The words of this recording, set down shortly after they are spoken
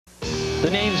The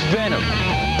name's Venom.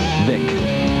 Vic,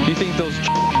 you think those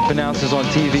announcers on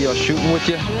TV are shooting with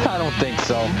you? I don't think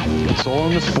so. It's all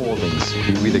in the Spauldings.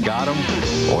 You either got them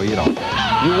or you don't.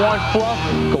 You want fluff?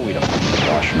 Go eat them.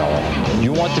 Marshmallow.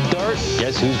 You want the dirt?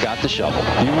 Guess who's got the shovel?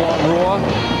 You want raw?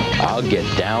 I'll get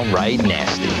downright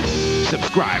nasty.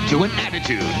 Subscribe to An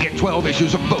Attitude. Get 12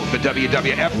 issues of both the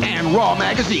WWF and Raw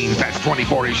magazines. That's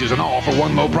 24 issues in all for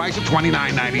one low price of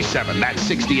 $29.97. That's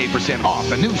 68% off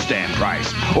the newsstand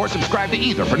price. Or subscribe to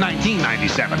either for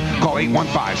 $19.97. Call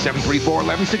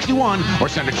 815-734-1161 or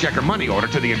send a check or money order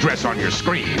to the address on your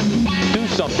screen. Do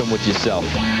something with yourself.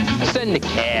 Send the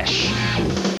cash.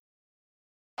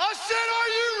 I said, are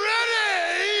you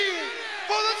ready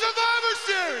for the Survivor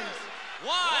Series?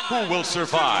 Who will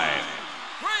survive?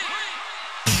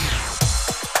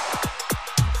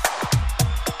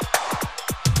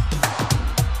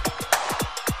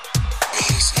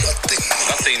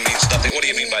 Nothing means nothing. What do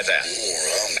you mean by that?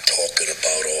 I'm talking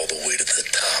about all the way to the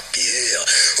top, yeah.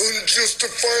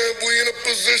 Unjustifiably in a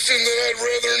position that I'd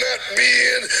rather not be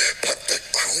in, but the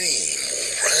cream will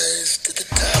rise to the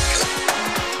top.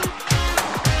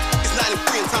 It's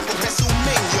 93 and time for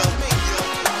WrestleMania.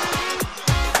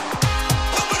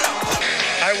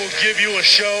 I will give you a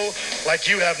show like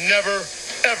you have never,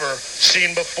 ever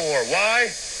seen before. Why?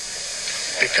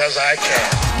 Because I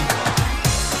can.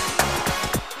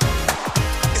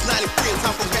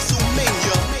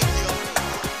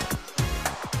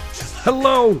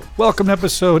 Hello, welcome to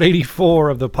episode 84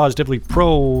 of the Positively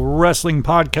Pro Wrestling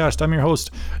Podcast. I'm your host,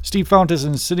 Steve Fountas,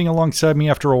 and sitting alongside me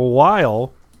after a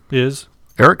while is...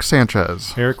 Eric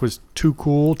Sanchez. Eric was too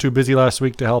busy last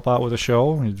week to help out with the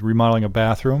show. He's remodeling a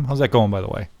bathroom. How's that going, by the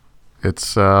way?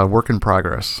 It's work in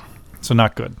progress. So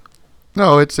not good.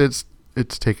 No, it's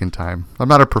taking time. I'm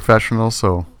not a professional,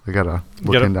 so I gotta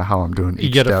look into how I'm doing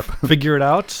each step. You gotta figure it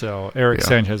out. So Eric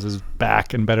Sanchez is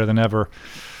back and better than ever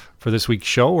for this week's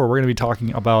show, where we're going to be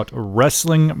talking about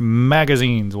wrestling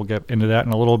magazines. We'll get into that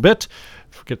in a little bit.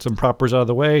 Get some propers out of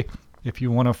the way. If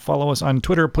you want to follow us on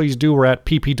Twitter, please do. We're at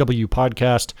PPW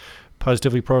Podcast,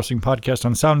 Positively Pro Wrestling Podcast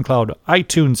on SoundCloud,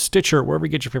 iTunes, Stitcher, wherever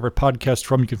you get your favorite podcast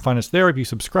from. You can find us there. If you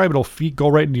subscribe, it'll go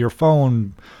right into your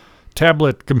phone,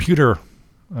 tablet, computer.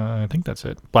 I think that's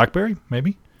it. BlackBerry,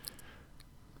 maybe?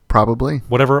 Probably.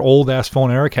 Whatever old-ass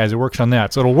phone Eric has, it works on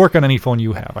that. So it'll work on any phone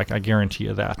you have. I guarantee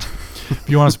you that. If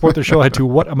you want to support the show, head to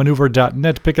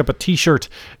whatamaneuver.net, pick up a t-shirt,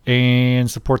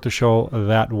 and support the show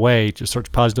that way. Just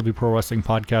search Positively Pro Wrestling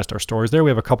Podcast. Our store is there. We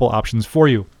have a couple options for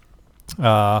you.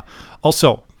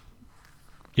 Also,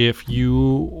 if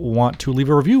you want to leave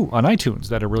a review on iTunes,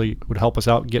 that really would help us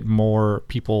out, get more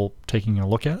people taking a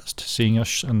look at us, seeing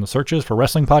us in the searches for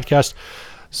Wrestling Podcast.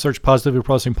 Search Positively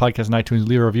Pro Wrestling Podcast on iTunes,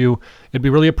 leave a review. It'd be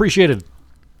really appreciated.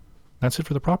 That's it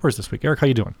for the propers this week. Eric, how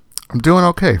you doing? I'm doing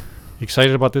okay.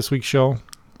 Excited about this week's show?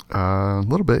 A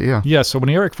little bit, yeah. Yeah, so when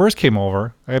Eric first came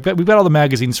over, we've got all the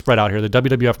magazines spread out here, the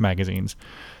WWF magazines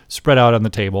spread out on the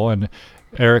table, and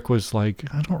Eric was like,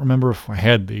 I don't remember if I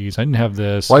had these. I didn't have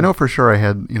this. Well, I know for sure I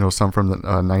had, some from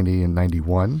the 90 and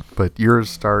 91, but yours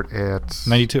start at...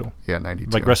 92. Yeah,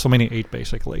 92. Like WrestleMania 8,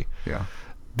 basically. Yeah.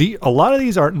 A lot of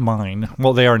these aren't mine.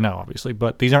 Well, they are now, obviously,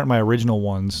 but these aren't my original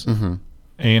ones. Mm-hmm.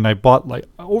 And I bought,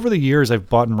 over the years, I've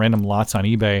bought in random lots on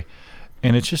eBay.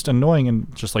 And it's just annoying,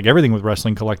 and just like everything with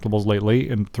wrestling collectibles lately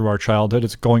and through our childhood,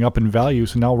 it's going up in value.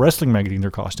 So now wrestling magazines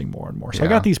are costing more and more. So I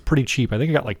got these pretty cheap. I think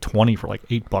I got 20 for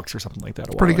 $8 or something like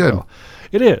that. Pretty good.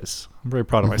 It is. I'm very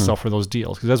proud of myself for those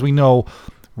deals. Because as we know,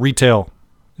 retail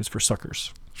is for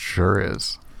suckers. Sure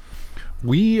is.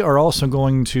 We are also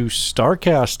going to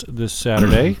StarCast this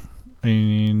Saturday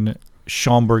in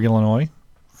Schaumburg, Illinois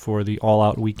for the All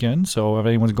Out weekend. So if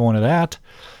anyone's going to that,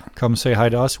 come say hi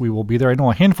to us. We will be there. I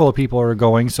know a handful of people are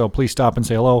going, so please stop and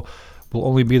say hello. We'll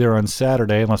only be there on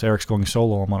Saturday, unless Eric's going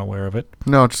solo. I'm unaware of it.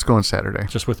 No, just going Saturday.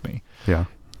 Just with me. Yeah.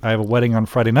 I have a wedding on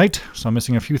Friday night, so I'm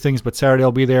missing a few things, but Saturday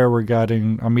I'll be there.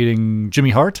 I'm meeting Jimmy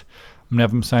Hart. I'm going to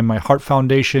have him sign my Hart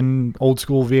Foundation old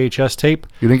school VHS tape.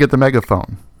 You didn't get the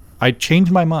megaphone. I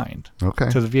changed my mind to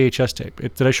the VHS tape.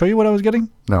 Did I show you what I was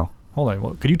getting? No. Hold on.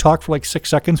 Well, could you talk for 6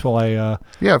 seconds while I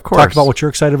yeah, of course. talk about what you're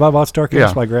excited about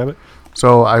StarCast while I grab it?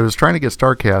 So I was trying to get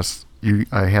StarCast.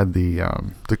 I had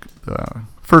the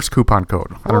first coupon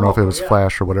code. I don't know if it was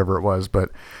Flash or whatever it was, but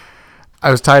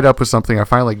I was tied up with something. I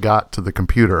finally got to the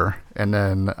computer, and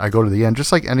then I go to the end.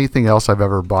 Just like anything else I've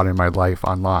ever bought in my life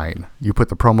online, you put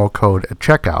the promo code at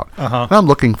checkout. And I'm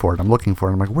looking for it. I'm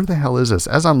like, where the hell is this?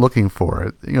 As I'm looking for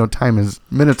it,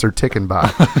 minutes are ticking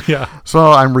by. Yeah.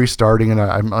 So I'm restarting, and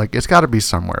I'm like, it's got to be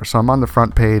somewhere. So I'm on the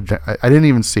front page. I didn't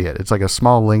even see it. It's like a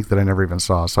small link that I never even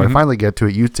saw. So I finally get to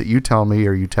it. You tell me,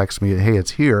 or you text me, hey,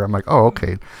 it's here. I'm like, oh,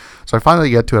 okay. So I finally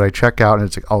get to it. I check out, and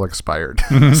it's all expired.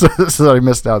 So I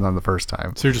missed out on the first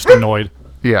time. So you're just annoyed.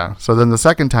 Yeah. So then the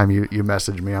second time you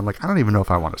messaged me, I'm like, I don't even know if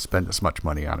I want to spend this much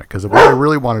money on it, because what I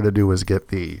really wanted to do was get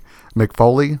the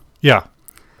McFoley Yeah.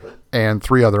 and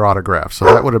 3 other autographs. So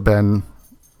that would have been,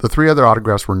 the 3 other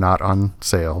autographs were not on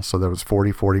sale. So there was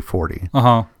 40, 40, 40.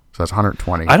 Uh-huh. So that's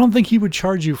 120. I don't think he would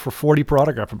charge you for 40 per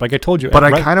autograph. Like I told you. But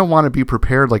I kind of want to be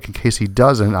prepared, like in case he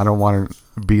doesn't. I don't want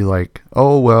to be like,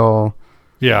 oh, well.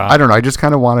 Yeah. I don't know. I just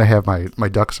kind of want to have my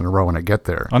ducks in a row when I get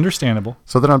there. Understandable.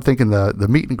 So then I'm thinking the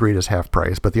meet and greet is half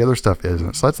price, but the other stuff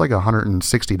isn't. So that's like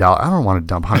 $160. I don't want to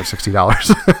dump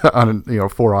 $160 on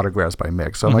 4 autographs by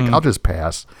Mick. So I'm like, I'll just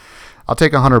pass. I'll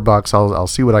take $100. I'll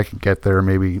see what I can get there.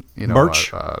 Maybe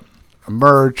merch,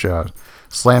 merch,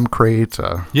 slam crate,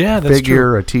 that's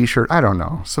figure, true. a T-shirt. I don't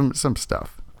know, some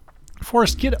stuff.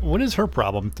 Forrest, what is her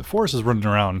problem? Forrest is running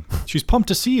around. She's pumped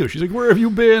to see you. She's like, where have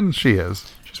you been? She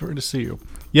is. She's ready to see you.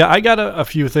 Yeah, I got a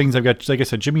few things. I've got, like I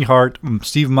said, Jimmy Hart,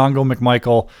 Steve Mongo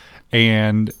McMichael,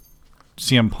 and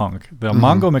CM Punk. The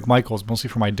Mongo McMichael is mostly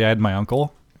for my dad and my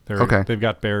uncle. They've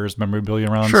got Bears memorabilia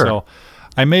around. Sure. So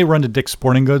I may run to Dick's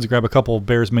Sporting Goods, grab a couple of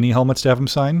Bears mini helmets to have him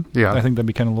sign. Yeah. I think that'd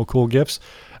be kind of little cool gifts.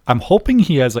 I'm hoping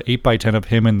he has an 8x10 of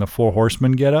him in the 4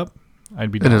 Horsemen getup.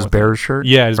 I'd be down in his with Bears it. shirt?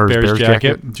 Yeah, his Or Bears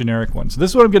jacket, generic one. So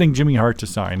this is what I'm getting Jimmy Hart to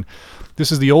sign.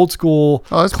 This is the old school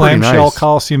clamshell nice.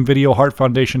 Coliseum Video Hart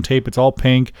Foundation tape. It's all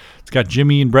pink. It's got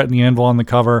Jimmy and Brett and the Anvil on the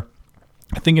cover.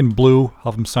 I think in blue.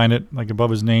 I'll have him sign it like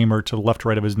above his name or to the left or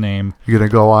right of his name. You're gonna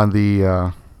go on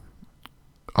the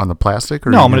plastic,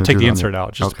 or no? I'm gonna take the insert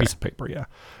out, just okay. a piece of paper. Yeah,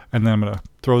 and then I'm gonna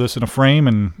throw this in a frame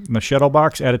and in the shadow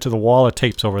box. Add it to the wall. The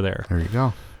tape's over there. There you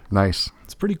go. Nice.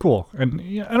 It's pretty cool. And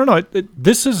yeah, I don't know.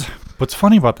 This is what's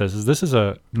funny about this is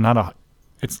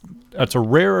it's a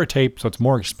rarer tape, so it's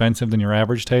more expensive than your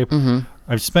average tape. Mm-hmm.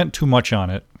 I've spent too much on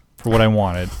it for what I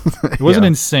wanted. It wasn't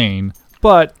insane,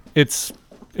 but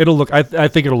it'll look. I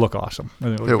think it'll look awesome.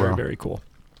 It'll look very, very cool.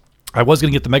 I was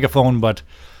gonna get the megaphone, but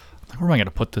where am I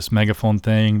gonna put this megaphone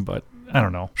thing? But I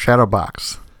don't know. Shadow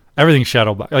box. Everything's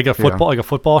shadow box, like a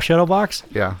football shadow box.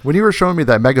 Yeah. When you were showing me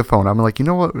that megaphone, I'm like, you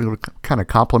know what would kind of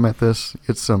complement this?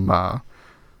 It's some,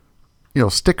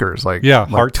 stickers like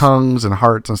hearts. Tongues and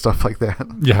hearts and stuff like that.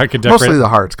 Yeah, I could decorate mostly the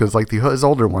hearts, because like his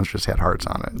older ones just had hearts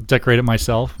on it. Decorate it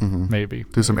myself, maybe.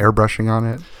 Do some airbrushing on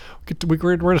it. We're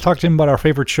going to talk to him about our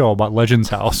favorite show, about Legends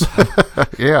House.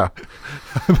 Yeah.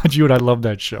 But you and I love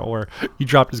that show where he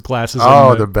dropped his glasses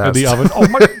the best. in the oven. Oh,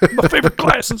 my favorite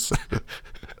glasses.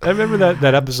 I remember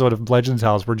that episode of Legends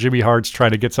House where Jimmy Hart's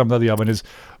trying to get something out of the oven. His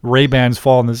Ray-Bans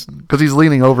fall in this... Because he's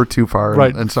leaning over too far,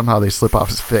 right. and somehow they slip off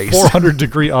his face.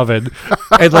 400-degree oven.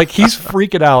 And, he's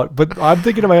freaking out. But I'm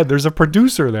thinking in my head, there's a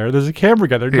producer there. There's a camera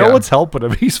guy there. No one's helping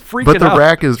him. He's freaking out. But the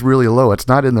rack is really low. It's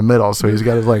not in the middle, so he's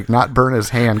got to, not burn his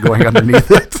hand going underneath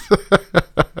it.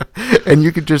 And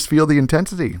you could just feel the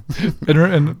intensity.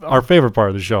 And our favorite part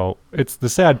of the show, it's the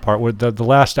sad part, with the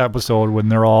last episode when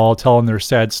they're all telling their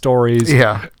sad stories.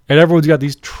 Yeah. And everyone's got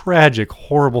these tragic,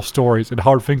 horrible stories. And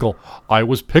Howard Finkel, I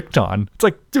was picked on. It's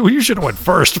like, dude, you should have went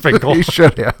first, Finkel. You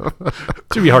should have.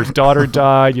 Jimmy Hart's daughter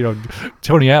died.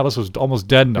 Tony Atlas was almost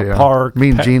dead in a park. Me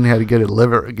and Gene had to get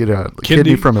a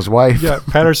kidney from his wife. Yeah,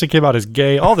 Patterson came out as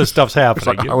gay. All this stuff's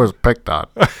happening. I was picked on.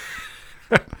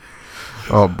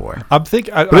 Oh boy! But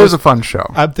it is a fun show.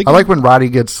 I like when Roddy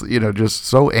gets just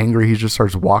so angry he just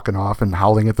starts walking off and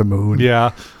howling at the moon.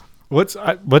 Yeah. Let's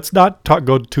not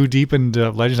go too deep into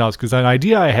Legends House, because an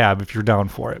idea I have, if you're down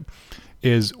for it,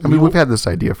 is we've had this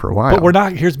idea for a while, but we're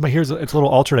not. Here's it's a little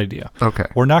alternate idea. Okay,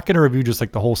 we're not going to review just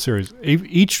the whole series.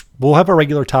 We'll have a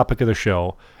regular topic of the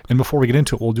show, and before we get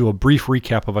into it, we'll do a brief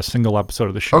recap of a single episode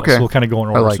of the show. Okay, so we'll kind of go in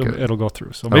order. I like so it. It'll go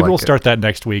through. So maybe we'll start that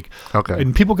next week. Okay,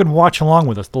 and people can watch along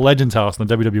with us. The Legends House on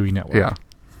the WWE Network. Yeah,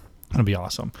 it'll be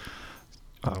awesome.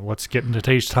 Let's get into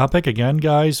today's topic again,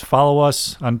 guys. Follow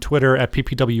us on Twitter at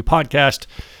PPW Podcast,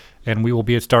 and we will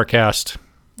be at StarCast.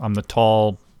 I'm the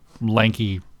tall,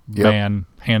 lanky man,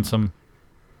 handsome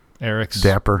Eric's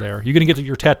dapper. There, you gonna get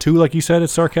your tattoo like you said at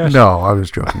StarCast? No, I was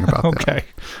joking about that. Okay,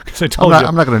 because I told you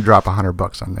I'm not going to drop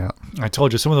 $100 on that. I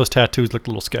told you some of those tattoos looked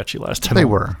a little sketchy last time. They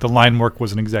were. The line work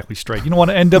wasn't exactly straight. You don't want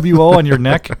an NWO on your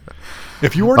neck.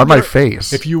 If you were on my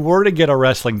face. If you were to get a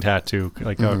wrestling tattoo,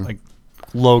 like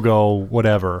logo,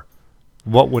 whatever,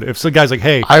 what would if some guy's like,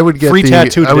 hey, I would get free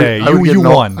tattoo today, you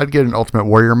won. I'd get an Ultimate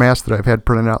Warrior mask that I've had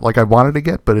printed out, like I wanted to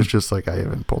get, but it's just I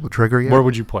haven't pulled the trigger yet. Where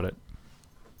would you put it?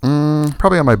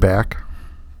 Probably on my back.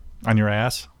 On your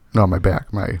ass? No, my back.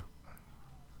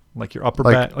 Like your upper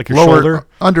back, like your lower, shoulder,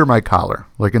 under my collar,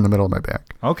 like in the middle of my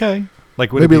back. Okay,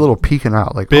 like maybe a little peeking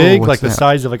out, like big, like the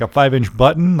size of like a 5-inch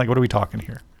button. Like what are we talking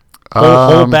here?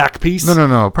 Whole back piece?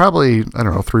 No. Probably, I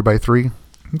don't know, 3x3,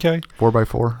 Okay.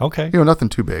 4x4. Okay. Nothing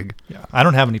too big. Yeah. I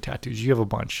don't have any tattoos. You have a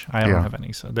bunch. I don't have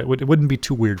any, so it wouldn't be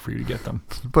too weird for you to get them.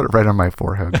 Put it right on my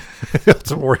forehead.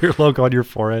 It's a warrior logo on your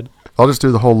forehead. I'll just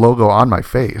do the whole logo on my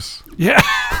face. Yeah.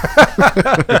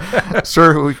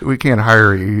 Sir, we can't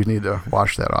hire you. You need to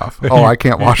wash that off. Oh, I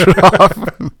can't wash it off.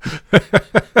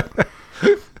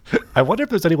 I wonder if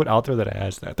there's anyone out there that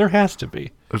has that. There has to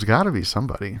be. There's got to be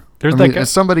somebody. There's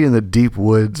somebody in the deep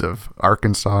woods of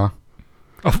Arkansas.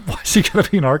 Oh, why is he going to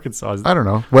be in Arkansas? I don't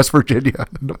know. West Virginia.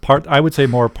 I would say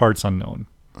more parts unknown.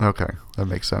 Okay, that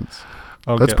makes sense.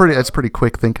 Okay. That's pretty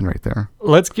quick thinking right there.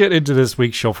 Let's get into this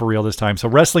week's show for real this time. So,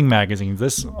 wrestling magazines.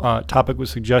 This topic was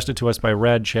suggested to us by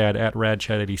Rad Chad at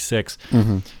RadChad86.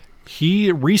 Mm-hmm.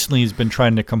 He recently has been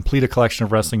trying to complete a collection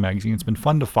of wrestling magazines. It's been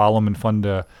fun to follow him and fun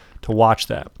to watch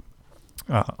that.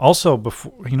 Also,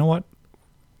 before you know what,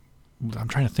 I'm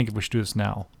trying to think if we should do this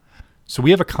now. So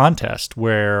we have a contest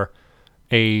where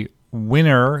a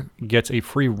winner gets a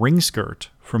free ring skirt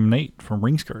from Nate from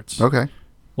Ring Skirts. Okay.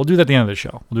 We'll do that at the end of the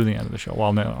show.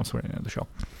 Well, no, I'm sorry, at the end of the show.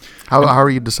 How are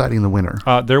you deciding the winner?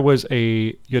 There was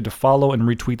you had to follow and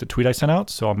retweet the tweet I sent out.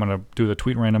 So I'm going to do the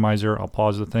tweet randomizer. I'll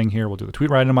pause the thing here. We'll do the tweet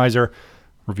randomizer,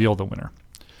 reveal the winner.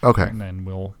 Okay. And then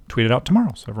we'll tweet it out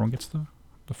tomorrow. So everyone gets the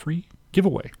free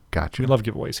giveaway. Gotcha. We love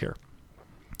giveaways here.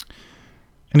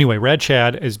 Anyway, Rad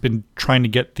Chad has been trying to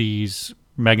get these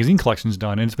magazine collections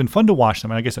done, and it's been fun to watch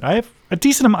them. And like I said, I have a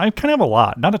decent amount. I kind of have a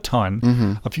lot, not a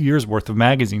ton, a few years worth of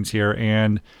magazines here,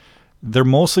 and they're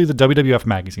mostly the WWF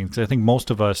magazines. I think most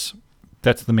of us,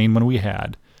 that's the main one we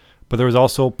had. But there was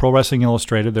also Pro Wrestling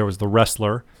Illustrated. There was The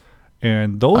Wrestler,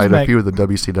 and those. I had a few of the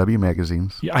WCW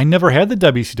magazines. Yeah, I never had the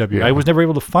WCW. Yeah. I was never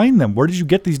able to find them. Where did you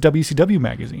get these WCW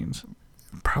magazines?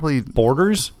 Probably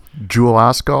Borders. Jewel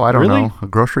Osco, I don't Really? know, a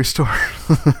grocery store.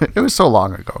 It was so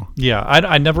long ago. Yeah,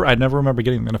 I never remember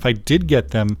getting them. And if I did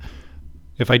get them,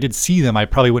 if I did see them, I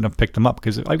probably wouldn't have picked them up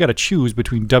because I've got to choose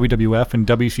between WWF and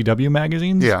WCW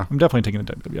magazines. Yeah. I'm definitely taking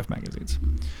the WWF magazines.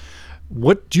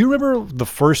 What do you remember the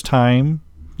first time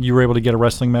you were able to get a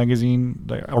wrestling magazine?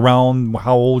 Like, around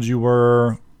how old you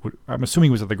were? I'm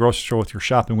assuming it was at the grocery store with your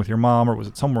shopping with your mom, or was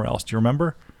it somewhere else? Do you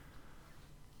remember?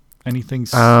 Anything?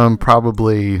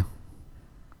 Probably.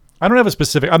 I don't have a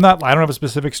specific. I don't have a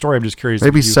specific story. I'm just curious.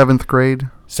 Maybe 7th grade.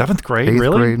 7th grade, 8th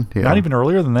really? grade, yeah. Not even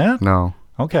earlier than that. No.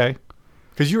 Okay,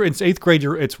 because it's 8th grade.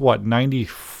 It's what 90.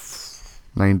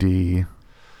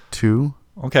 92.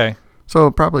 Okay.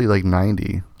 So probably like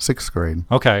 90, 6th grade.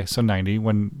 Okay, so 90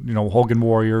 when Hogan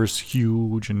Warrior's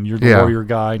huge and you're the Warrior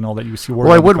guy and all that. You see Warrior.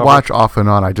 Well, I would watch off and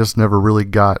on. I just never really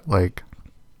got like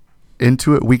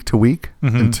into it week to week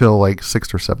until like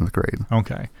 6th or 7th grade.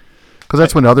 Okay. Because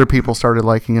that's when other people started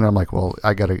liking it. I'm like, well,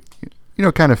 I got to,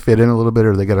 kind of fit in a little bit,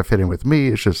 or they got to fit in with me.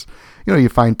 It's just, you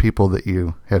find people that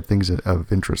you have things of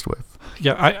interest with.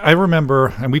 Yeah, I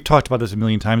remember, and we've talked about this a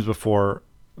million times before.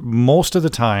 Most of the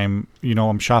time,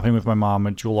 I'm shopping with my mom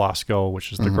at Jewel Osco,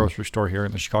 which is the grocery store here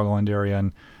in the Chicagoland area,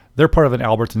 and they're part of an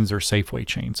Albertsons or Safeway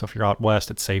chain. So if you're out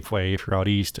west, it's Safeway. If you're out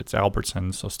east, it's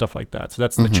Albertsons. So stuff like that. So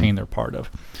that's the chain they're part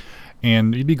of.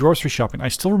 And you'd be grocery shopping. I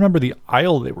still remember the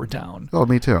aisle they were down. Oh,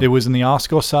 me too. It was in the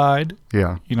Osco side.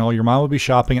 Yeah. Your mom would be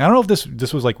shopping. I don't know if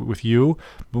this was like with you,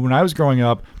 but when I was growing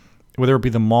up, whether it be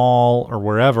the mall or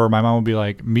wherever, my mom would be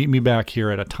like, meet me back here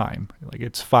at a time. Like,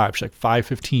 it's 5. She's like,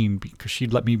 5:15, because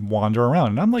she'd let me wander around.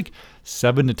 And I'm like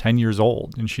 7 to 10 years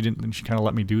old, and she kind of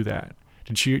let me do that.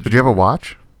 Did you have a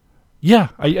watch? Yeah,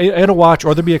 I had a watch,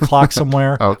 or there'd be a clock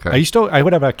somewhere. Okay. I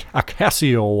would have a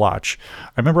Casio watch.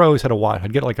 I remember I always had a watch.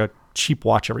 I'd get like a cheap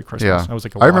watch every Christmas. Yeah. I was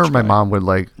like, I remember my mom would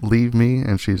like leave me,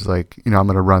 and she's like, I'm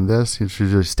going to run this, and she'd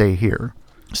just stay here.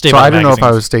 So I don't know if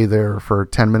I would stay there for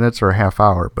 10 minutes or a half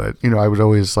hour, but I would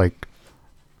always like,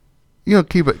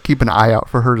 keep an eye out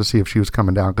for her to see if she was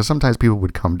coming down, because sometimes people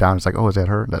would come down. It's like, oh, is that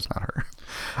her? That's not her.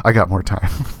 I got more time.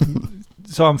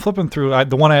 So I'm flipping through.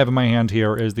 The one I have in my hand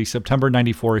here is the September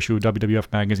 94 issue of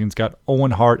WWF magazine. It's got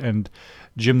Owen Hart and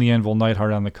Jim the Anvil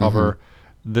Neidhart on the cover.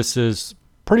 This is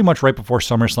pretty much right before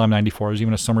SummerSlam 94. There's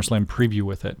even a SummerSlam preview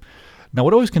with it. Now,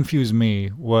 what always confused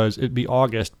me was it'd be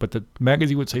August, but the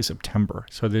magazine would say September.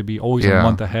 So they'd be always a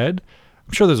month ahead.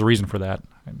 I'm sure there's a reason for that.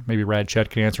 Maybe Rad Chet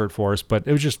can answer it for us, but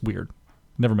it was just weird.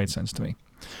 Never made sense to me.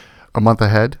 A month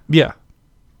ahead? Yeah.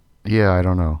 Yeah, I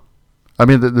don't know. I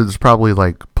mean, there's probably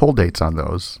like pull dates on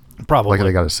those. Probably. Like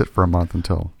they got to sit for a month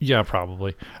until. Yeah,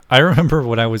 probably. I remember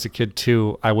when I was a kid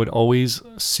too, I would always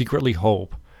secretly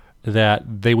hope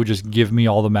that they would just give me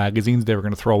all the magazines they were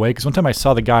going to throw away. Because one time I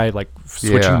saw the guy like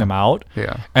switching them out,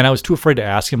 and I was too afraid to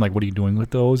ask him like, "What are you doing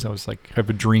with those?" I was like, I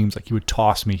have dreams like he would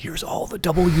toss me, "Here's all the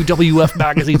WWF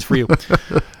magazines for you."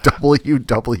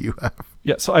 WWF.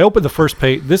 Yeah, so I opened the first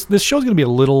page. This show's going to be a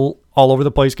little all over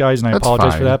the place, guys, and I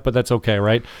apologize for that, but that's okay,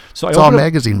 right? So it's all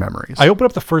magazine memories. I opened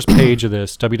up the first page of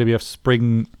this WWF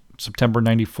Spring September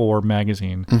 '94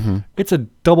 magazine. Mm-hmm. It's a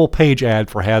double-page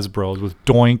ad for Hasbro's with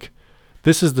Doink.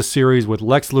 This is the series with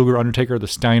Lex Luger, Undertaker, the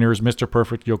Steiners, Mr.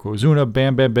 Perfect, Yokozuna,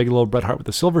 Bam Bam Bigelow, Bret Hart with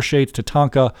the Silver Shades,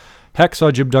 Tatanka,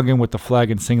 Hacksaw Jim Duggan with the flag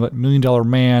and singlet, $1 Million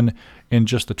Man in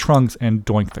just the trunks, and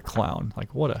Doink the Clown.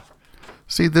 Like, what a...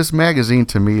 See, this magazine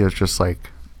to me is just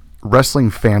like wrestling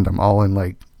fandom all in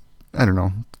like, I don't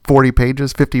know, 40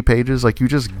 pages, 50 pages. Like, you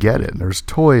just get it. There's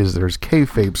toys, there's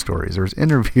kayfabe stories, there's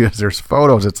interviews, there's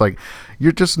photos. It's like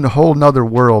you're just in a whole nother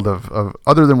world of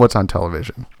other than what's on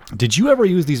television. Did you ever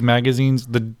use these magazines?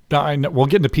 We'll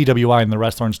get into PWI and the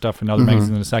wrestling stuff and other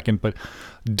magazines in a second, but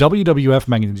WWF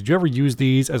magazines, did you ever use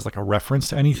these as like a reference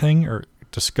to anything or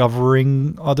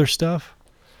discovering other stuff?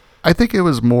 I think it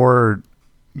was more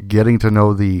getting to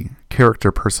know the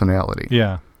character personality.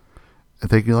 Yeah. I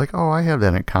think you're like, oh, I have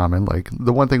that in common. Like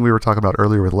the one thing we were talking about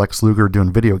earlier with Lex Luger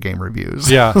doing video game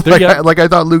reviews. Yeah. I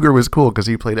thought Luger was cool because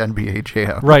he played NBA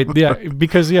Jam. Right. Yeah.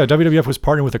 Because, WWF was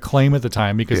partnering with Acclaim at the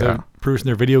time because they were producing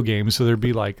their video games. So there'd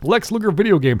be like, Lex Luger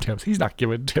video game tips. He's not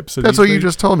giving tips. That's what you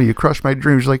just told me. You crushed my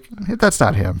dreams. You're like, that's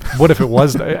not him. What if it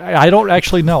was? I don't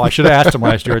actually know. I should have asked him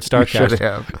last year at StarCast. Should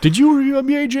have. Did you review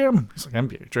NBA Jam? He's like,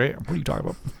 NBA Jam? What are you talking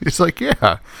about? It's like,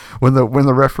 yeah. When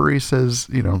the referee says,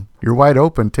 you're wide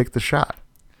open, take the shot.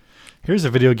 Here's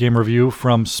a video game review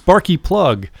from Sparky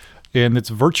Plug, and it's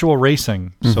virtual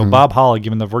racing. So Bob Holly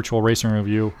giving the virtual racing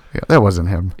review. Yeah, that wasn't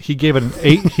him. He gave it an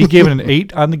 8. He gave it an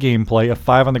 8 on the gameplay, a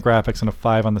 5 on the graphics, and a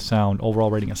 5 on the sound.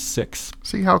 Overall rating a 6.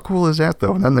 See how cool is that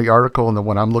though? And then the article and the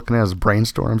one I'm looking at is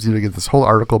Brainstorms. You get this whole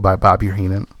article by Bobby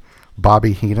Heenan.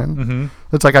 Mm-hmm.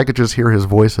 It's like I could just hear his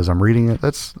voice as I'm reading it.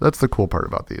 That's the cool part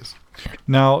about these.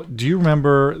 Now, do you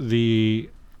remember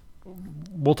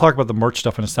we'll talk about the merch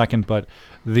stuff in a second, but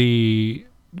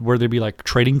where there'd be like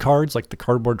trading cards, like the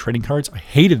cardboard trading cards. I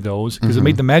hated those because it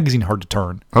made the magazine hard to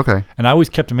turn. Okay. And I always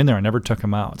kept them in there. I never took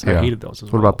them out. So I hated those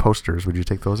as well. What about posters? Would you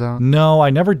take those out? No, I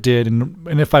never did.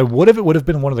 And if I would have, it would have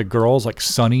been one of the girls like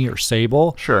Sunny or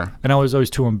Sable. Sure. And I was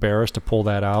always too embarrassed to pull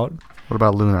that out. What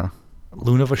about Luna?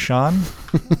 Luna Vachon?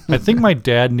 I think my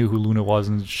dad knew who Luna was,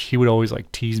 and he would always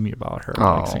like tease me about her,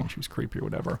 like saying she was creepy or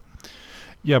whatever.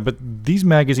 Yeah, but these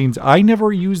magazines, I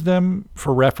never used them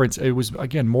for reference. It was,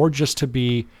 again, more just to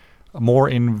be more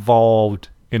involved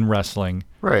in wrestling.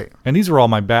 Right. And these were all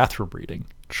my bathroom reading.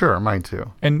 Sure, mine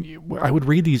too. And I would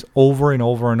read these over and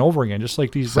over and over again, just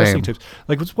like these wrestling tips.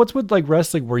 Like, what's with like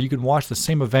wrestling where you can watch the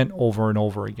same event over and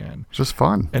over again? It's just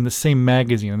fun. And the same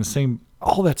magazine and the same,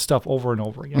 all that stuff over and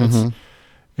over again.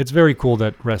 It's very cool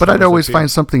that wrestling. But I'd always find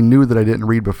something new that I didn't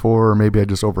read before, or maybe I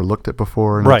just overlooked it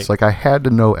before. And it's like I had to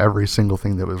know every single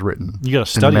thing that was written. You got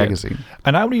to study in the magazine.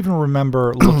 And I would even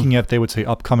remember looking at, they would say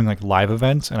upcoming like live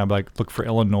events, and I'd like look for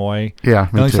Illinois. Yeah,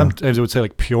 me too. Sometimes it would say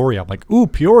like Peoria. I'm like, ooh,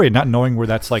 Peoria, not knowing where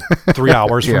that's like 3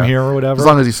 hours from here or whatever. As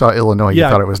long as you saw Illinois, you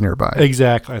thought it was nearby.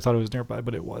 Exactly. I thought it was nearby,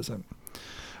 but it wasn't.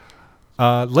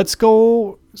 Let's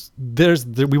go.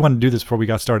 We want to do this before we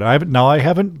got started. I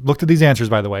haven't looked at these answers,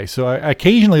 by the way. So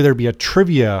occasionally there'd be a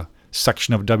trivia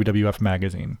section of WWF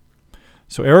magazine.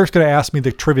 So Eric's going to ask me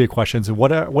the trivia questions. And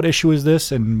what issue is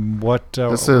this? And what?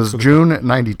 This is June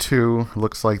 '92.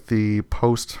 Looks like the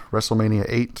post WrestleMania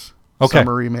 8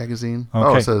 summary magazine. Okay.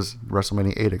 Oh, it says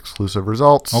WrestleMania 8 exclusive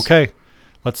results. Okay,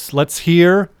 let's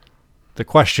hear the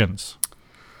questions.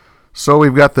 So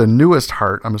we've got the newest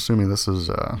Hart. I'm assuming this is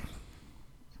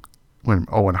when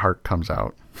Owen Hart comes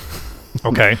out.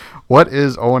 Okay. What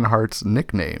is Owen Hart's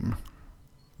nickname?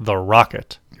 The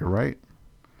Rocket. You're right.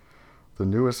 The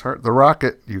newest Hart. The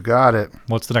Rocket. You got it.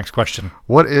 What's the next question?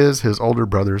 What is his older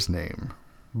brother's name?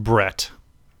 Brett.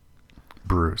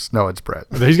 Bruce. No, it's Brett.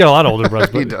 He's got a lot of older brothers.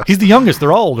 But he's the youngest.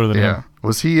 They're all older than him.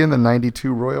 Was he in the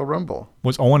 92 Royal Rumble?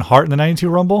 Was Owen Hart in the 92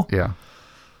 Rumble? Yeah.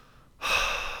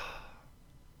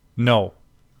 No.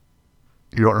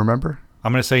 You don't remember?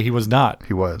 I'm going to say he was not.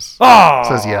 He was. Oh! It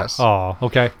says yes. Oh,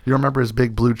 okay. You remember his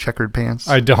big blue checkered pants?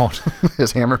 I don't.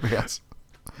 His hammer pants.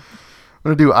 I'm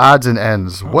going to do odds and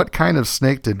ends. What kind of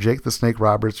snake did Jake the Snake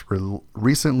Roberts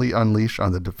recently unleash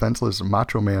on the defenseless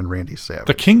Macho Man Randy Savage?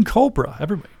 The King Cobra.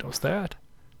 Everybody knows that.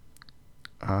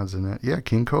 Odds and ends. Yeah,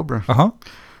 King Cobra. Uh-huh.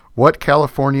 What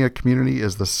California community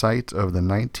is the site of the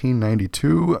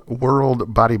 1992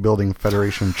 World Bodybuilding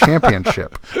Federation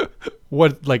Championship?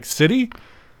 What, like city?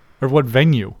 Or what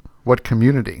venue? What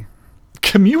community?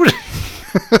 Commuting.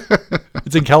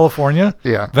 It's in California?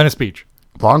 Yeah. Venice Beach.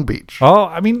 Long Beach. Oh,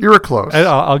 I mean... You were close.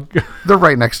 They're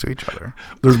right next to each other.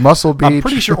 There's Muscle Beach. I'm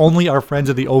pretty sure only our friends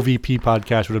at the OVP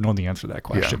podcast would have known the answer to that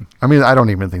question. Yeah. I mean, I don't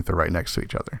even think they're right next to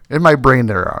each other. In my brain,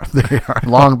 they are. They are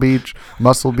Long Beach,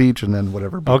 Muscle Beach, and then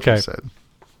whatever beach you said.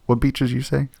 What beaches you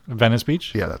say? Venice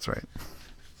Beach? Yeah, that's right.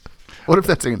 What if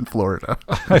that's in Florida?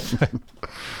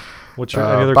 What's your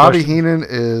any other Bobby question? Heenan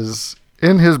is,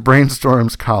 in his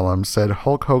Brainstorms column, said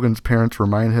Hulk Hogan's parents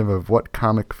remind him of what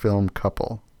comic film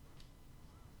couple?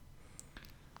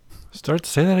 Start to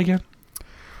say that again.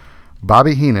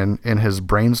 Bobby Heenan, in his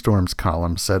Brainstorms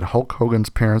column, said Hulk Hogan's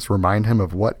parents remind him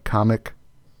of what comic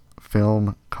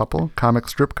film couple? Comic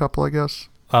strip couple, I guess?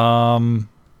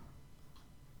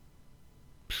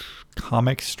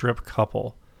 Comic strip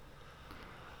couple.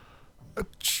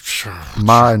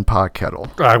 Ma and Pa Kettle.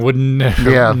 I would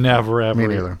never ever. Me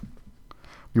neither.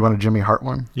 You want a Jimmy Hart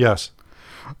one? Yes.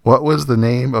 What was the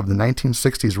name of the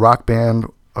 1960s rock band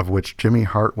of which Jimmy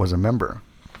Hart was a member?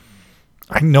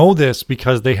 I know this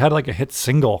because they had like a hit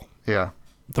single. Yeah.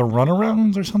 The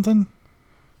Runarounds or something?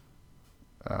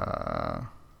 The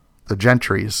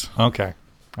Gentrys. Okay.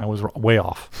 I was way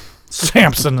off.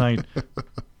 Samsonite.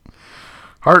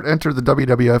 Hart entered the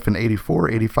WWF in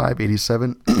 84, 85,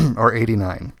 87, or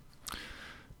 89.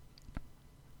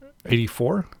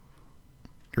 84?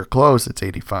 You're close. It's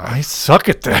 85. I suck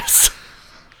at this.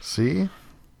 See? All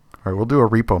right, we'll do a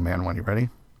Repo Man one. You ready?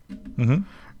 Mm-hmm.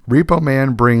 Repo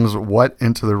Man brings what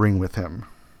into the ring with him?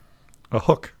 A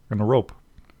hook and a rope.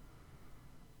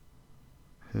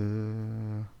 I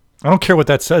don't care what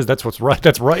that says. That's what's right.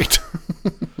 That's right.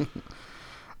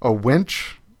 A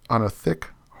winch on a thick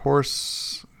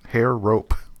horse hair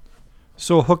rope.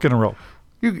 So a hook and a rope.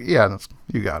 You got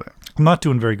it. I'm not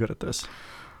doing very good at this.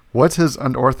 What's his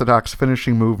unorthodox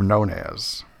finishing move known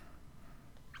as?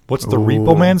 What's the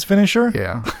Repo Man's finisher?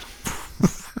 Yeah.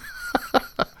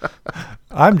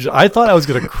 I thought I was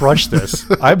going to crush this.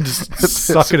 I'm just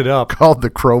sucking it up. Called the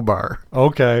crowbar.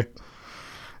 Okay.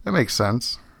 That makes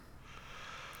sense.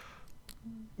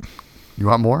 You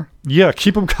want more? Yeah,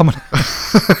 keep them coming.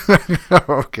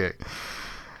 Okay.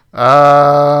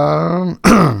 How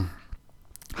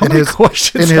many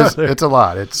questions are there? It's a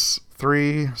lot. It's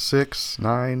 3, 6,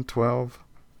 9, 12,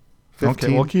 15.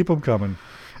 Okay, we'll keep them coming.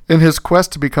 In his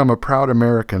quest to become a proud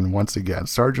American once again,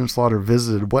 Sergeant Slaughter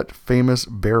visited what famous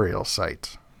burial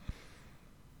site?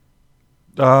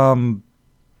 The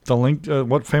link.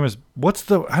 What famous? What's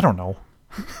the? I don't know.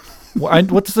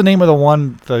 What's the name of the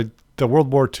one? The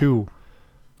World War II.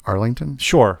 Arlington?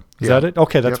 Sure. Is Yeah. that it?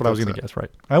 Okay, that's Yep, what I was that's going to it. guess.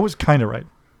 Right. I was kind of right.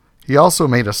 He also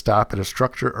made a stop at a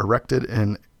structure erected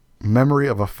in memory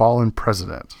of a fallen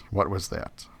president. What was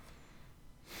that?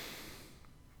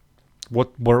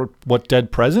 What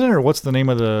dead president, or what's the name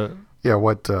of the Yeah,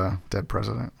 what dead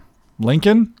president?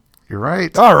 Lincoln? You're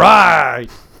right. All right.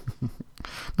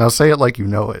 Now say it like you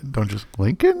know it. Don't just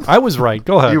Lincoln. I was right.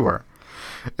 Go ahead. You were.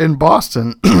 In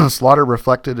Boston, Slaughter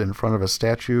reflected in front of a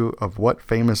statue of what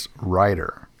famous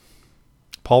writer?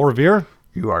 Paul Revere?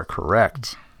 You are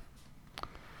correct.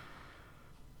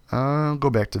 Go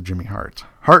back to Jimmy Hart.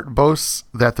 Hart boasts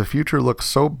that the future looks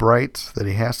so bright that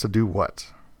he has to do what?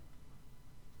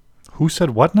 Who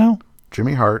said what now?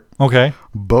 Jimmy Hart Okay.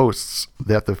 boasts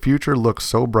that the future looks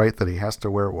so bright that he has to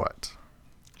wear what?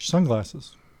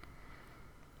 Sunglasses.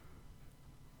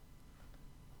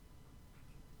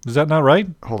 Is that not right?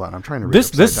 Hold on, I'm trying to read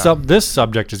This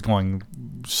subject is going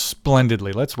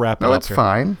splendidly. Let's wrap it No, up it's here.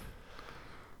 fine.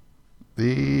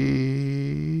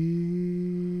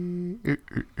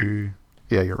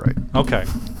 Yeah, you're right. Okay.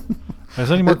 Is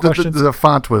there any more questions? The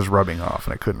font was rubbing off,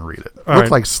 and I couldn't read it. All Looked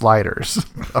right. like sliders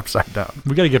upside down.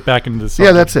 We got to get back into this.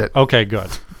 Yeah, that's it. Okay, good.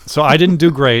 So I didn't do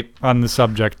great on the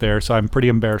subject there, so I'm pretty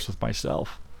embarrassed with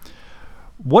myself.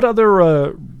 What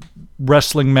other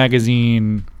wrestling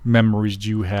magazine memories do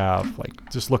you have?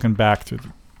 Like just looking back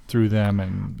through them,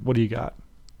 and what do you got?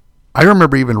 I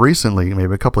remember even recently,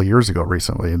 maybe a couple of years ago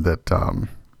recently, that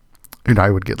I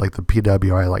would get like the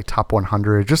PWI like top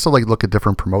 100 just to like look at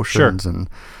different promotions. Sure. And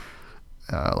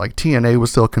like TNA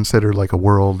was still considered like a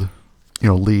world,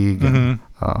 league.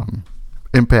 Mm-hmm. And,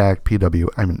 Impact, not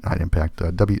Impact,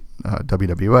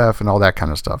 WWF and all that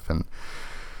kind of stuff. And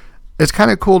it's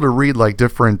kind of cool to read like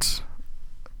different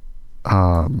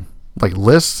like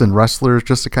lists and wrestlers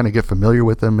just to kind of get familiar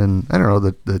with them. And I don't know,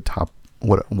 the top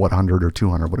 100 or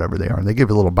 200, whatever they are. And they give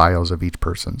you little bios of each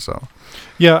person. So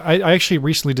yeah, I actually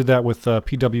recently did that with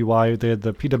PWI. They had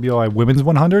the PWI Women's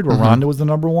 100 where Ronda was the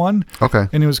number one. Okay.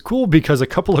 And it was cool because a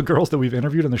couple of girls that we've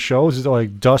interviewed on the shows,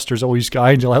 like Dust, there's always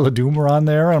Sky and Jalila Doom were on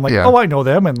there. And I'm like, Yeah. oh, I know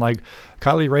them. And like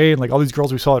Kylie Ray and like all these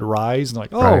girls we saw at Rise, and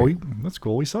like, Right. that's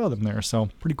cool. We saw them there, so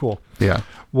pretty cool. Yeah.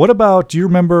 What about? Do you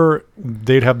remember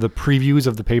they'd have the previews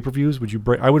of the pay-per-views? Would you?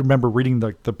 I would remember reading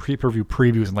the pay-per-view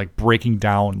previews and like breaking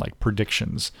down like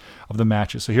predictions of the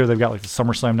matches. So here they've got like the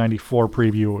SummerSlam '94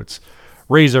 preview. It's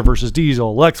Razor versus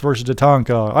Diesel, Lex versus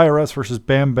Tatanka, IRS versus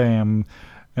Bam Bam.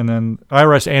 And then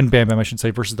IRS and Bam Bam, I should say,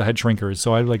 versus the Head Shrinkers.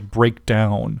 So I'd like break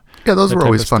down. Yeah, those that were type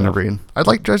always of fun to stuff. read.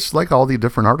 I'd just like all the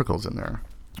different articles in there.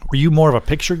 Were you more of a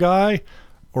picture guy,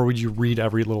 or would you read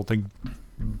every little thing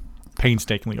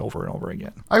painstakingly over and over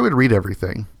again? I would read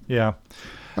everything. Yeah.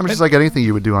 I mean, just like anything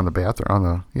you would do on the bathroom,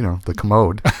 on the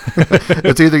commode.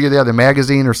 It's either the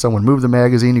magazine or someone moved the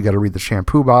magazine. You got to read the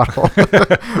shampoo bottle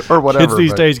or whatever. Kids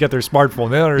these days get their smartphone.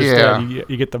 They don't understand. Yeah.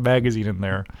 You get the magazine in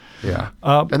there. Yeah.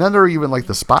 And then there were even like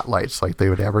the spotlights. Like they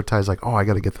would advertise like, oh, I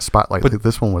got to get the spotlight. But like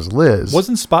this one was Liz.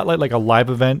 Wasn't Spotlight like a live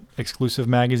event exclusive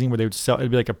magazine where they would sell?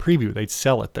 It'd be like a preview. They'd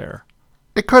sell it there.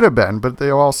 It could have been, but they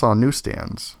all saw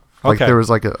newsstands. Like Okay. there was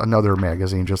like another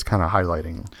magazine just kind of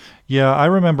highlighting. Yeah, I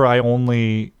remember I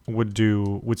only would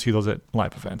see those at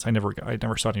live events. I never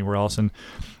saw it anywhere else. And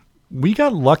we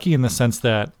got lucky in the sense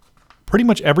that pretty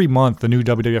much every month the new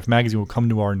WWF magazine would come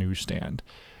to our newsstand.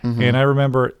 Mm-hmm. And I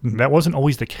remember that wasn't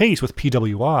always the case with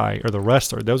PWI or the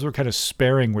wrestler. Those were kind of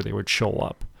sparing where they would show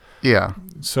up. Yeah.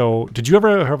 So did you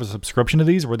ever have a subscription to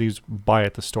these, or were these buy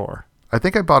at the store? I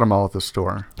think I bought them all at the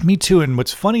store. Me too. And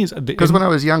what's funny is Because when I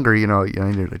was younger, you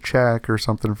needed a check or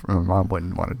something. My mom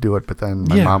wouldn't want to do it, but then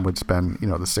my mom would spend, the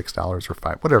 $6 or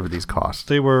 $5, whatever these cost.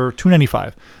 they were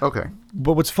 $2.95. Okay.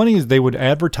 But what's funny is they would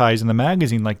advertise in the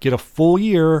magazine, like, get a full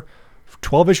year,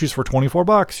 12 issues for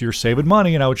 $24. You're saving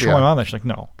money. And I would show my mom that. She's like,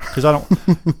 no, because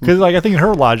I think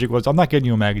her logic was, I'm not getting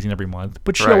you a magazine every month,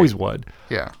 but she Right. always would.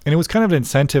 Yeah. And it was kind of an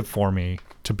incentive for me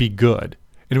to be good.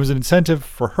 And it was an incentive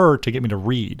for her to get me to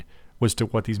read, was to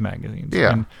what these magazines.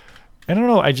 Yeah. And I don't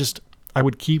know. I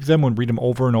would keep them and read them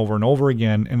over and over and over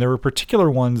again. And there were particular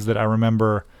ones that I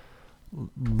remember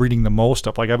reading the most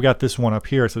of. Like I've got this one up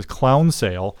here. It says Clown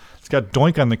Sale. It's got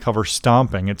Doink on the cover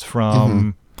stomping. It's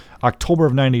from October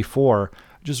of '94.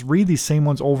 Just read these same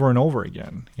ones over and over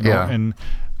again. Yeah. And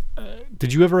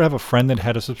did you ever have a friend that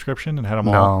had a subscription and had them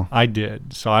all? No. I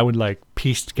did. So I would like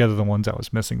piece together the ones I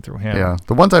was missing through him. Yeah.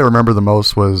 The ones I remember the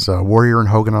most was Warrior and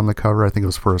Hogan on the cover. I think it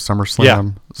was for a SummerSlam. Yeah,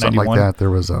 Something 91. like that.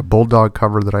 There was a Bulldog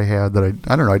cover that I had that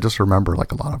I don't know. I just remember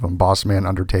like a lot of them. Boss Man,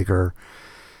 Undertaker.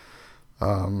 I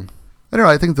don't know.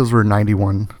 I think those were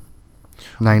 91,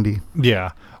 90.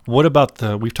 Yeah. What about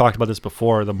we've talked about this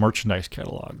before, the merchandise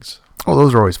catalogs. Oh,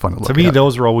 those are always fun to look To at. me,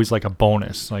 those are always like a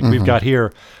bonus. Like we've got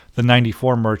here the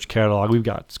 94 merch catalog. We've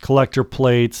got collector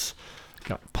plates,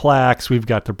 got plaques. We've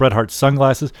got the Bret Hart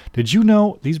sunglasses. Did you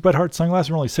know these Bret Hart sunglasses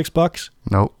are only $6?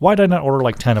 Nope. Why did I not order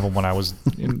like 10 of them when I was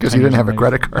in? Because you didn't have a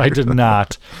credit card. I did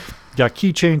not. Got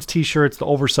keychains, T-shirts, the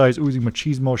oversized Uzi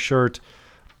Machismo shirt,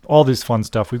 all this fun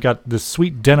stuff. We've got this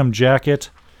sweet denim jacket.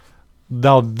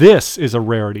 Now this is a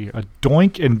rarity, a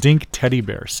Doink and Dink teddy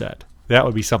bear set. That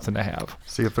would be something to have.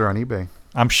 See if they're on eBay.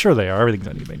 I'm sure they are. Everything's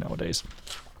on eBay nowadays.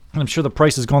 And I'm sure the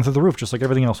price has gone through the roof, just like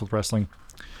everything else with wrestling.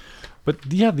 But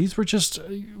yeah, these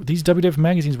WWF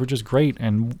magazines were just great.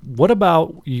 And what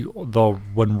about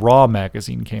when Raw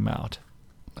magazine came out?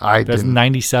 I That's didn't.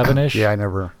 97-ish? Yeah, I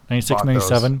never 96, bought those.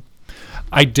 97.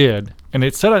 I did. And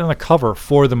it said on the cover,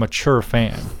 for the mature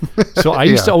fan. So I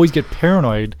used to always get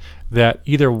paranoid that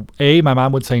either A, my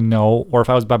mom would say no, or if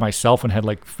I was by myself and had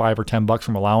like $5 or $10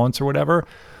 from allowance or whatever,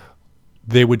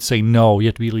 they would say no, you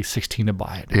have to be at least 16 to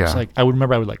buy it. It was Yeah. like I would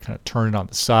remember I would like kind of turn it on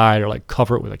the side or like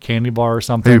cover it with a candy bar or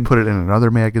something. Maybe put it in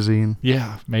another magazine,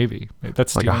 Yeah, maybe.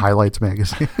 That's like the a highlights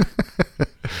magazine.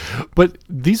 But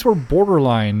these were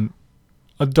borderline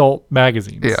adult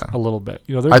magazines, Yeah. a little bit.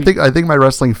 I think my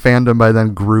wrestling fandom by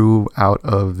then grew out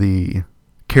of the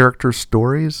character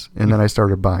stories, and then I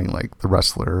started buying like the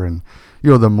wrestler and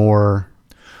the more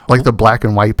like the black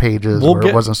and white pages where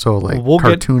it wasn't so like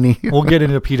cartoony. We'll get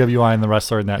into PWI and the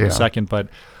wrestler in that in a Yeah. second, but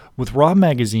with Raw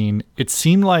magazine, it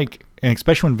seemed like, and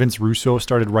especially when Vince Russo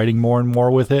started writing more and more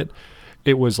with it,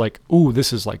 it was like, ooh,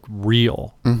 this is like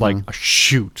real, like a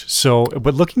shoot. So,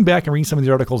 but looking back and reading some of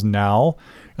the articles now,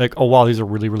 like, oh wow, these are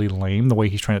really, really lame the way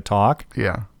he's trying to talk.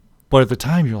 Yeah. But at the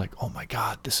time, you're like, oh my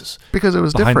god, this is Because it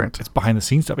was different. It's behind the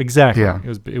scenes stuff. Exactly. Yeah.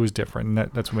 It was different, and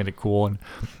that's what made it cool. And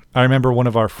I remember one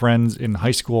of our friends in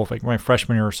high school, like my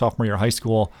freshman year or sophomore year of high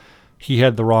school, he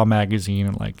had the Raw magazine,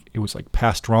 and like it was like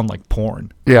passed around like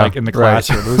porn. Yeah, like in the right.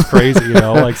 classroom. It was crazy,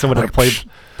 like someone had a play.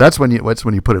 That's when you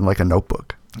put it in like a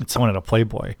notebook. Someone had a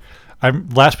Playboy.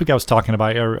 Last week I was talking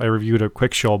about. I reviewed a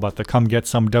quick show about the Come Get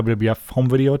Some WWF home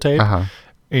videotape,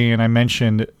 and I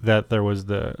mentioned that there was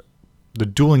the the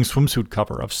dueling swimsuit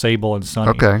cover of Sable and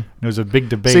Sunny. Okay. And there was a big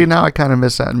debate. See, now I kind of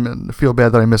miss that and feel bad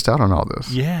that I missed out on all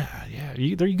this. Yeah.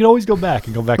 You can always go back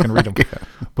and read them. Yeah.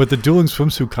 But the dueling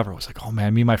swimsuit cover was like, oh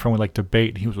man, me and my friend would like debate.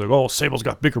 And he was like, oh, Sable's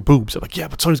got bigger boobs. I'm like, yeah,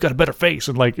 but Sonny's got a better face.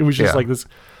 And like, it was just like this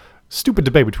stupid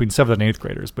debate between 7th and 8th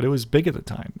graders, but it was big at the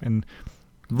time. And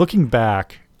looking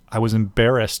back, I was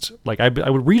embarrassed. Like I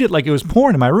would read it like it was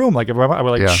porn in my room. Like I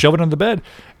would like shove it under the bed.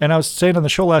 And I was saying on the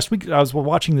show last week, I was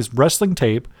watching this wrestling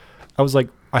tape. I was like,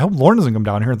 I hope Lauren doesn't come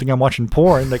down here and think I'm watching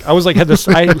porn. Like I was like,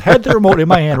 I had the remote in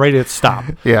my hand ready to stop.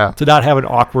 Yeah. To not have an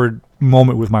awkward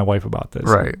moment with my wife about this.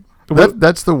 Right.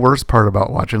 That's the worst part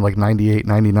about watching like 98,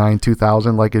 99,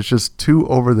 2000. Like it's just too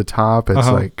over the top. It's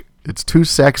like it's too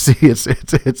sexy.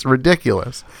 It's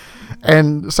ridiculous.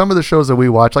 And some of the shows that we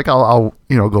watch, like I'll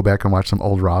go back and watch some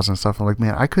old Raws and stuff. I'm like,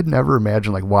 man, I could never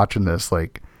imagine like watching this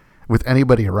like with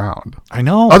anybody around. I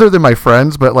know. Other than my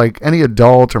friends, but like any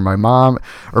adult or my mom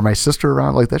or my sister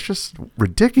around, like that's just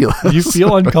ridiculous. You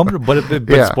feel uncomfortable, but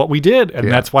it's what we did, and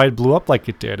that's why it blew up like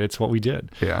it did. It's what we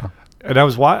did. Yeah. And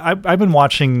I've been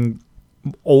watching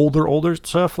older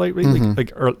stuff lately,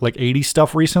 like 80s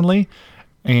stuff recently,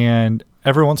 and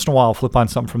every once in a while I'll flip on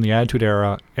something from the Attitude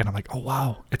Era, and I'm like, oh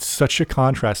wow, it's such a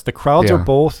contrast. The crowds are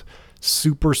both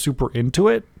super into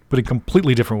it, but in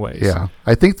completely different ways. Yeah,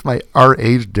 I think our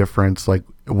age difference, like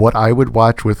what I would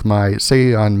watch with my,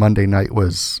 say on Monday night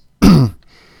was,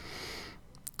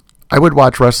 I would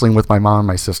watch wrestling with my mom and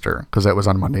my sister because that was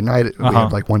on Monday night. We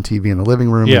had like one TV in the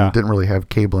living room and didn't really have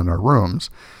cable in our rooms.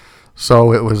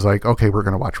 So it was like, okay, we're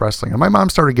going to watch wrestling. And my mom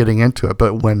started getting into it.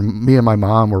 But when me and my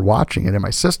mom were watching it and my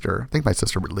sister, I think my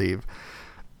sister would leave,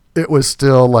 it was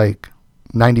still like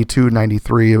 92,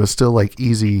 93. It was still like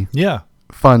easy,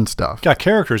 fun stuff. Got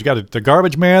characters. Got the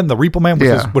Garbage Man, the Repo Man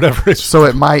with his whatever it is. So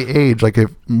at my age, like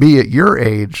if me at your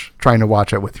age trying to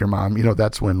watch it with your mom,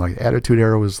 that's when like Attitude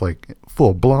Era was like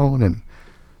full blown and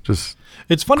just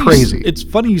it's funny. Crazy. It's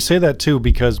funny you say that too,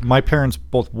 because my parents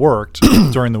both worked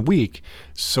during the week.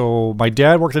 So my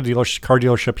dad worked at a car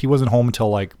dealership. He wasn't home until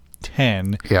like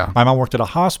 10. Yeah. My mom worked at a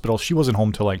hospital. She wasn't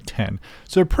home till like 10.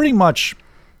 So they're pretty much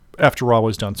after Raw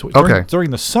was done. So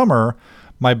during the summer,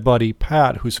 my buddy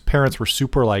Pat, whose parents were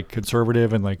super like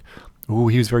conservative and like,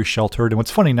 he was very sheltered. And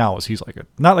what's funny now is he's like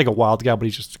not like a wild guy, but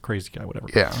he's just a crazy guy, whatever.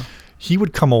 Yeah. He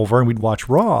would come over and we'd watch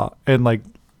Raw, and like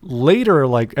later,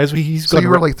 like as he's so you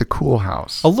were like the cool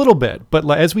house a little bit, but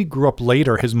like, as we grew up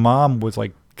later, his mom was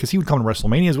like, because he would come to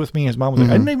WrestleManias with me. His mom was like,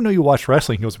 I didn't even know you watched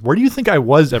wrestling. He goes, where do you think I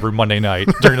was every Monday night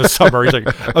during the summer? He's like,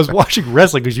 I was watching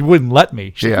wrestling because you wouldn't let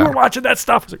me. She's like, you were watching that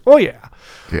stuff. I was like, oh yeah.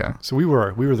 Yeah. So we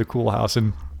were the cool house,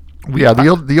 and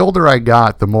the older I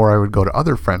got, the more I would go to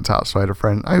other friends' house. So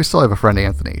I still have a friend,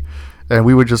 Anthony, and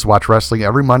we would just watch wrestling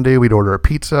every Monday. We'd order a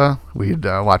pizza. We'd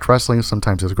watch wrestling.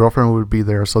 Sometimes his girlfriend would be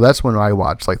there. So that's when I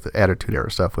watched like the Attitude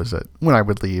Era stuff, was that when I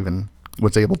would leave and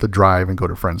was able to drive and go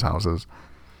to friends' houses.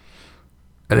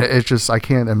 And it's just, I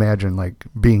can't imagine like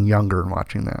being younger and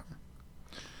watching that.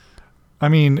 I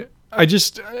mean,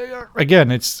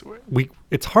 again, it's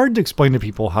hard to explain to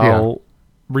people how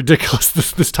ridiculous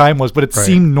this time was, but it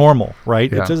seemed normal,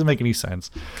 right? It doesn't make any sense.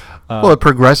 Well, it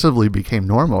progressively became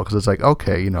normal because it's like,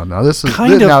 okay, now this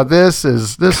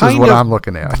is what I'm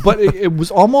looking at. But it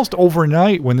was almost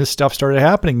overnight when this stuff started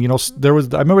happening. I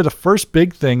remember the first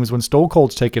big thing was when Stone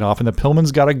Cold's taken off and the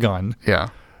Pillman's got a gun.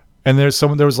 Yeah. And there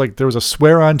was a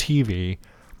swear on TV,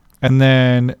 and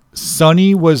then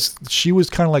Sunny was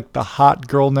kind of like the hot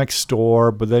girl next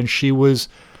door, but then she was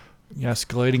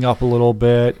escalating up a little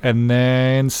bit, and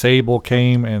then Sable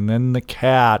came, and then the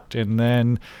cat, and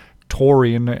then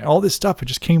Tori, and all this stuff. It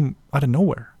just came out of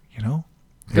nowhere,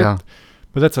 Yeah.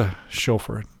 But that's a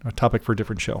topic for a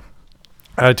different show.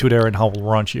 Attitude Era and how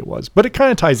raunchy it was, but it kind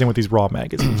of ties in with these Raw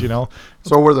magazines,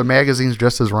 So were the magazines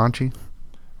just as raunchy?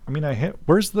 I mean,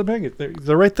 where's the magazine?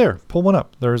 They're right there. Pull one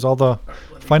up. There's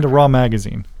find a Raw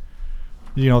magazine.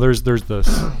 There's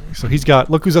this. So he's got,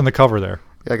 look who's on the cover there.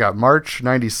 Yeah, I got March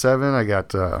 97. I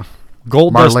got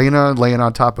Gold Marlena laying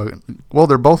on top of, well,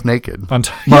 they're both naked.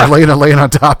 Marlena laying on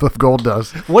top of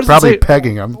Goldust. What does probably it say?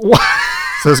 Pegging him.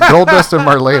 Says Goldust and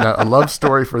Marlena, a love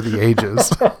story for the ages.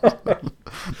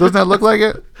 Doesn't that look like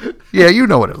it? Yeah, you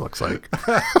know what it looks like.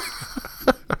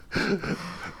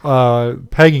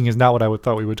 Pegging is not what I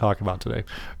thought we would talk about today.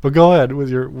 But go ahead with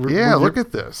your. Look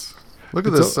at this. Look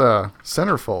at this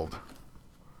centerfold.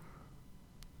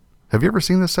 Have you ever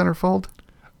seen this centerfold?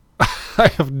 I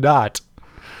have not.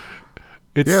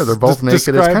 They're both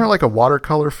naked. It's kind of like a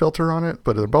watercolor filter on it,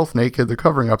 but they're both naked. They're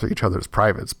covering up each other's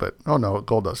privates, but oh no,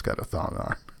 Goldust got a thong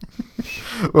on.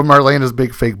 But Marlena's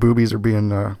big fake boobies are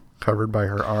being covered by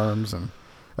her arms, and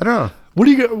I don't know. What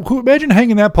do you imagine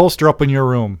hanging that poster up in your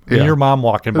room and your mom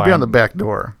walking It'd by? be on the back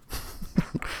door.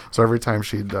 So every time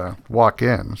she'd walk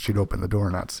in, she'd open the door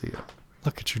and not see it.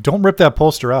 Look at you. Don't rip that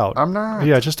poster out. I'm not.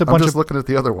 Yeah, just a I'm bunch just of looking at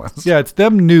the other ones. Yeah, it's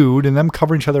them nude and them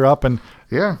covering each other up and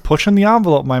pushing the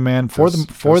envelope, my man, for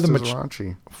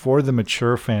the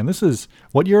mature fan. This is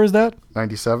what year is that?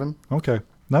 97. Okay.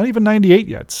 Not even 98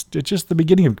 yet. It's just the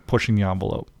beginning of pushing the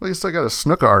envelope. Well, you still got a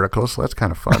snooker article, so that's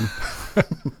kind of fun.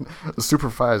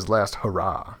 Superfly's last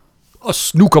hurrah. A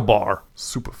snooker bar.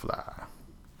 Superfly.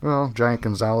 Well, Giant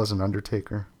Gonzalez and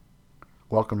Undertaker.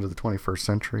 Welcome to the 21st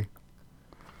century.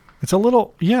 It's a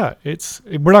little,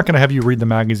 we're not going to have you read the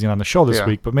magazine on the show this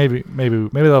week, but maybe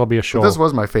that'll be a show. But this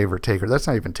was my favorite Taker. That's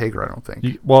not even Taker, I don't think.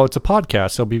 It's a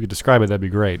podcast, so if you could describe it, that'd be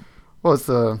great. Well, it's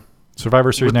the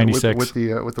Survivor Series 96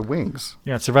 with the wings.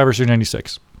 Yeah, it's Survivor Series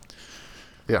 96.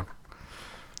 Yeah.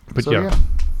 But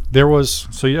there was,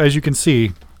 so as you can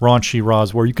see, raunchy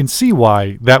Raws, where you can see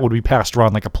why that would be passed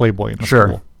around like a Playboy in the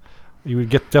school. You would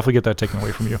definitely get that taken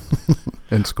away from you.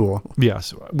 In school.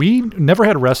 Yes. We never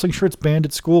had wrestling shirts banned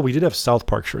at school. We did have South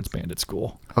Park shirts banned at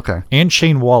school. Okay. And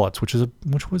chain wallets, which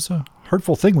was a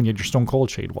hurtful thing when you had your Stone Cold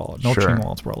chain wallet. No chain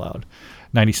wallets were allowed.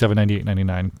 97, 98,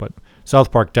 99. But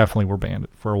South Park definitely were banned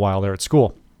for a while there at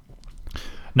school.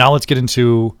 Now let's get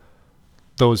into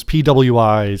those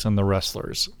PWIs and the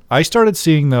wrestlers. I started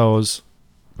seeing those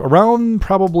around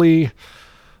probably,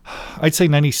 I'd say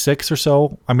 96 or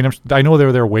so. I mean, I know they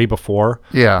were there way before.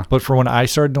 Yeah. But for when I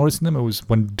started noticing them, it was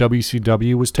when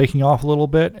WCW was taking off a little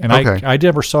bit. And I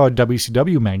never saw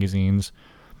WCW magazines.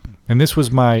 And this was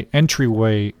my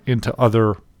entryway into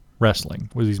other wrestling,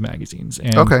 was these magazines.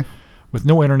 And with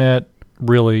no internet,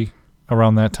 really,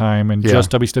 around that time, and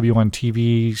just WCW on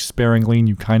TV sparingly, and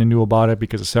you kind of knew about it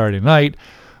because of Saturday Night,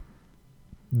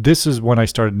 this is when I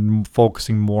started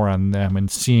focusing more on them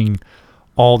and seeing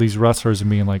all these wrestlers and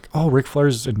being like, oh, Ric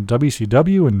Flair's in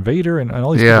WCW and Vader and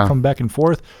all these people come back and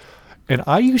forth. And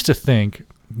I used to think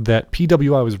that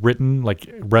PWI was written like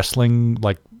wrestling,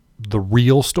 like the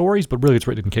real stories, but really it's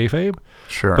written in kayfabe.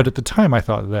 Sure. But at the time I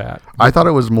thought that. I thought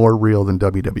it was more real than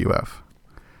WWF.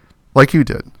 Like you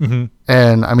did. Mm-hmm.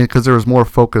 And I mean, because there was more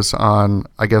focus on,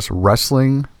 I guess,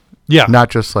 wrestling. Yeah. Not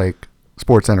just like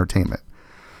sports entertainment.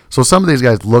 So some of these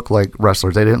guys look like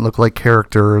wrestlers. They didn't look like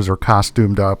characters or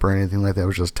costumed up or anything like that. It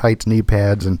was just tights, knee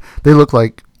pads, and they look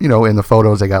like, in the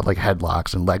photos they got like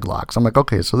headlocks and leg locks. I'm like,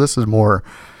 okay, so this is more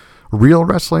real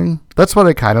wrestling. That's what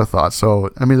I kind of thought. So,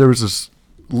 I mean, there was this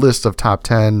list of top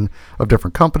 10 of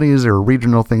different companies. There were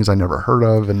regional things I never heard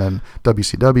of, and then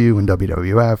WCW and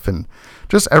WWF and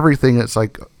just everything. It's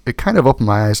like, it kind of opened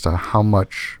my eyes to how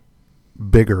much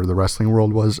bigger the wrestling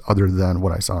world was other than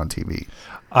what I saw on TV.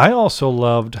 I also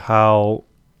loved how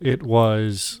it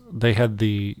was, they had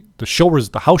the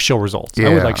house show results.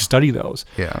 I would study those.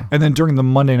 Yeah. And then during the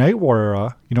Monday Night War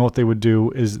era, what they would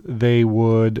do is they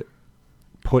would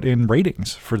put in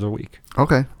ratings for the week.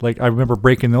 Okay. Like I remember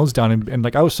breaking those down and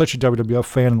like I was such a WWF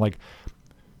fan and like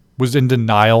was in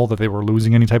denial that they were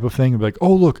losing any type of thing. I'd be like,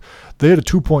 oh look, they had a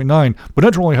 2.9, but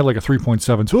Nitro only had like a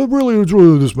 3.7. So it's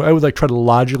really this. I would like try to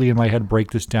logically in my head break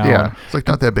this down. Yeah, it's like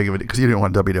not that big of a deal because you didn't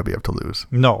want WWF to lose.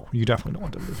 No, you definitely don't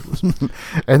want WWF to lose.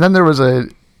 And then there was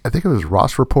I think it was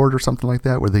Ross Report or something like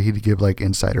that, where he'd give like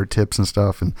insider tips and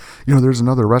stuff. And, there's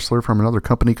another wrestler from another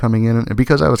company coming in. And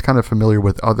because I was kind of familiar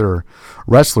with other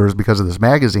wrestlers because of this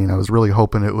magazine, I was really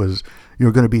hoping it was,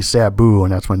 going to be Sabu,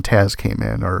 and that's when Taz came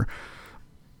in, or,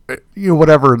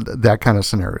 whatever that kind of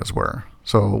scenarios were.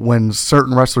 So when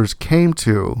certain wrestlers came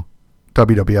to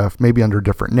WWF, maybe under a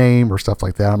different name or stuff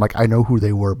like that, I'm like, I know who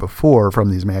they were before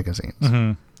from these magazines.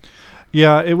 Mm-hmm.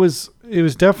 Yeah, it was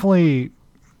definitely...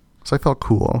 So I felt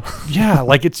cool. Yeah,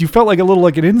 like you felt like a little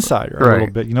like an insider a right.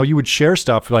 little bit. You would share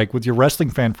stuff like with your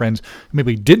wrestling fan friends who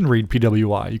maybe didn't read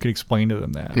PWI. You could explain to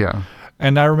them that. Yeah.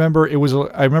 And I remember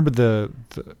the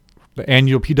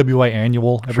annual PWI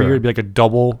annual every year. It'd be like a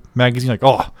double magazine. Like,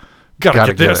 oh, you gotta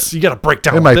get this. You gotta break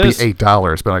down. It might this. be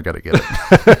 $8, but I gotta get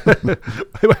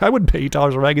it. I wouldn't pay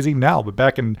 $8 a magazine now, but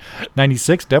back in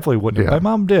 '96, definitely wouldn't. Yeah. My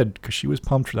mom did because she was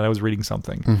pumped that I was reading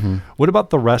something. Mm-hmm. What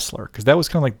about the wrestler? Because that was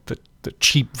kind of like the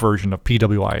cheap version of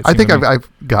PWI. I think I've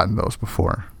gotten those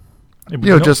before.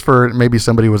 Just for maybe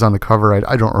somebody was on the cover.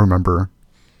 I don't remember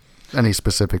any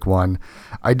specific one.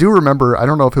 I do remember, I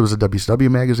don't know if it was a WCW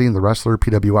magazine, the wrestler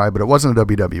PWI, but it wasn't a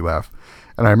WWF.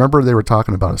 And I remember they were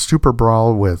talking about a super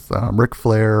brawl with Ric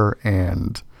Flair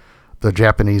and the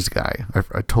Japanese guy.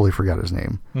 I totally forgot his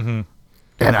name. Mm-hmm.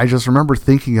 And I just remember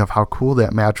thinking of how cool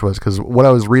that match was, because what I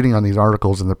was reading on these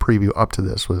articles in the preview up to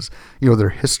this was, their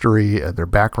history, their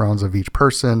backgrounds of each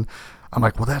person. I'm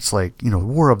like, well, that's like,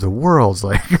 War of the Worlds,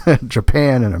 like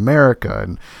Japan and America.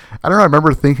 And I don't know. I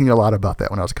remember thinking a lot about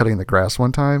that when I was cutting the grass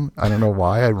one time. I don't know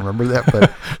why I remember that,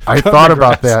 but I thought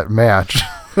about that match,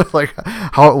 like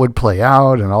how it would play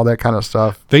out and all that kind of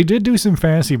stuff. They did do some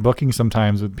fantasy booking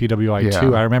sometimes with PWI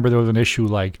too. I remember there was an issue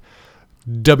like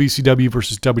WCW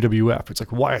versus WWF. It's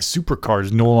like, why a supercard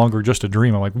is no longer just a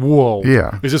dream. I'm like, whoa,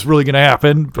 is this really going to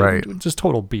happen? But right. Just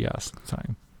total BS at the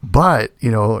time. But,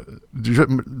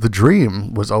 the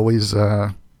dream was always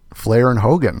Flair and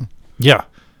Hogan. Yeah.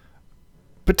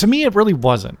 But to me, it really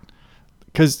wasn't.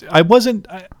 Because I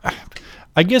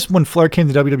guess when Flair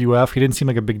came to WWF, he didn't seem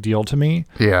like a big deal to me.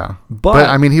 Yeah. But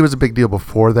I mean, he was a big deal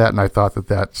before that, and I thought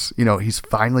that's, he's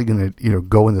finally going to,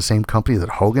 go in the same company that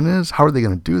Hogan is. How are they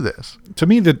going to do this? To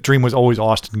me, the dream was always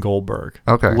Austin Goldberg.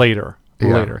 Okay. Later.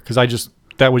 Because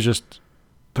that was just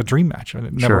the dream match.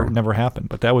 It never happened,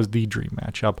 but that was the dream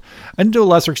matchup. And to a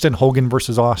lesser extent, Hogan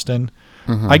versus Austin.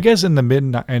 Mm-hmm. I guess in the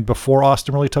mid and before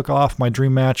Austin really took off, my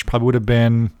dream match probably would have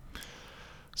been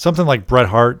something like Bret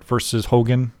Hart versus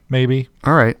Hogan, maybe.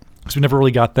 All right. So we never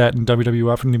really got that in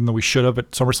WWF, and even though we should have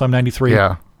at SummerSlam '93.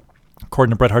 Yeah.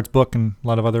 According to Bret Hart's book and a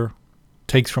lot of other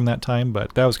takes from that time,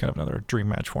 but that was kind of another dream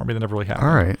match for me that never really happened.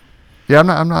 All right. Yeah,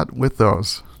 I'm not with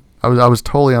those. I was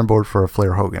totally on board for a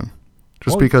Flair Hogan.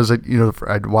 Just because,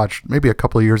 I'd watched maybe a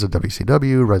couple of years of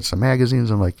WCW, read some magazines,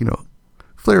 and I'm like,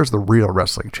 Flair's the real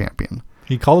wrestling champion.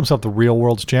 He called himself the real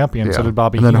world's champion, so did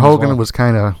Bobby Heenan. And then Hogan as well. was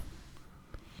kind of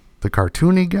the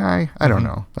cartoony guy. I don't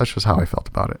know. That's just how I felt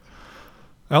about it.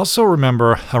 I also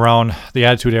remember around the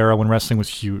Attitude Era when wrestling was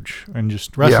huge and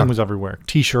just wrestling was everywhere.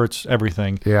 T-shirts,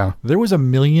 everything. Yeah. There was a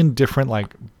million different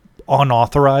like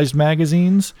unauthorized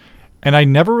magazines, and I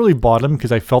never really bought them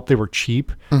because I felt they were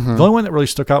cheap. Mm-hmm. The only one that really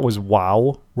stuck out was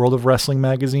WOW, World of Wrestling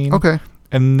magazine. Okay.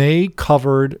 And they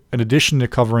covered, in addition to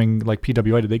covering like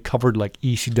PWI, they covered like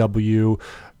ECW,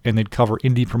 and they'd cover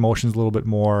indie promotions a little bit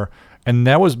more. And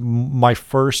that was my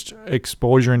first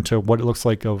exposure into what it looks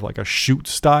like of like a shoot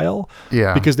style.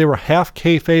 Yeah. Because they were half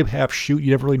kayfabe, half shoot. You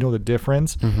never really know the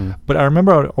difference. Mm-hmm. But I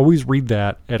remember I would always read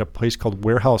that at a place called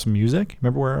Warehouse Music.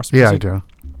 Remember Warehouse Music? Yeah, I do.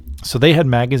 So they had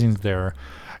magazines there.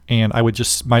 And I would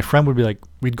my friend would be like,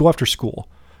 we'd go after school.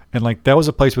 And like that was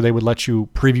a place where they would let you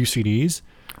preview CDs.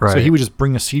 Right. So he would just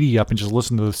bring a CD up and just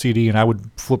listen to the CD, and I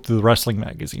would flip through the wrestling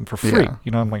magazine for free.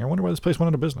 Yeah. I'm like, I wonder why this place went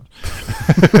out of business.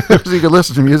 So you could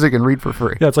listen to music and read for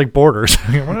free. Yeah, it's like Borders.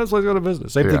 Why did this place go out of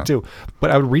business? Same thing too. But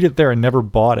I would read it there and never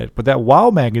bought it. But that WOW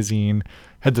magazine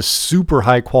had the super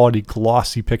high quality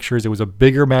glossy pictures. It was a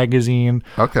bigger magazine.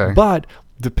 Okay. But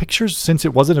the pictures, since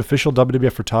it wasn't official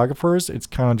WWF photographers, it's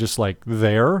kind of just like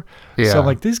there. Yeah. So I'm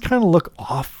like, these kind of look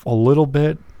off a little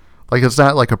bit. Like it's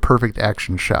not like a perfect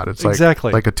action shot. It's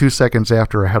like a 2 seconds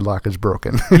after a headlock is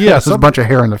broken. Yeah, there's a bunch of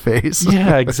hair in the face.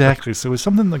 Yeah, exactly. So it was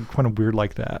something like kind of weird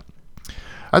like that.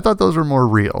 I thought those were more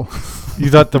real. You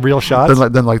thought the real shots?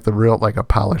 than like the real, like a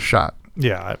polished shot.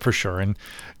 Yeah, for sure. And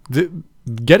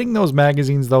getting those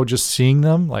magazines though, just seeing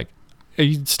them, like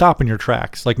you'd stop in your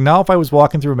tracks. Like now, if I was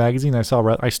walking through a magazine,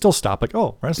 and I still stop. Like,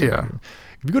 oh, wrestling. Yeah. Magazine.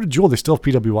 If you go to Jewel, they still have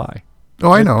PWI.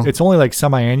 Oh, I know. It's only like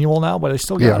semi-annual now, but I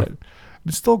still got it.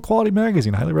 It's still a quality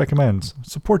magazine. Highly recommend.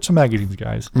 Support some magazines,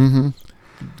 guys. Mm-hmm.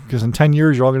 Because in 10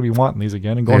 years, you're all going to be wanting these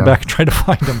again and going back and trying to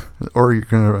find them. Or you're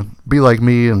going to be like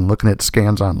me and looking at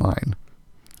scans online.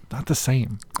 Not the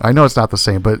same. I know it's not the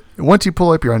same, but once you pull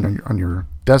up on your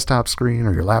desktop screen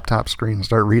or your laptop screen and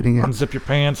start reading it. Unzip your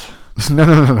pants.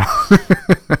 No.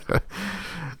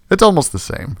 It's almost the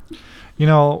same.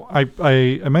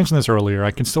 I mentioned this earlier. I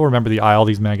can still remember the aisle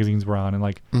these magazines were on, and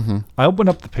like I opened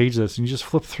up the page of this, and you just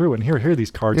flip through, and here are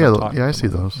these cards. Yeah, I see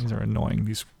those. These are annoying.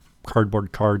 These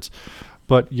cardboard cards,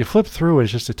 but you flip through, it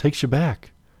takes you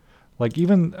back. Like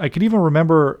I could even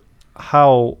remember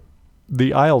how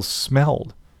the aisles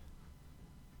smelled.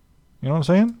 You know what I'm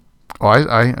saying?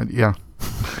 Oh, yeah.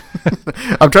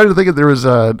 I'm trying to think if there was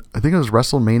I think it was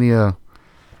WrestleMania.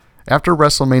 After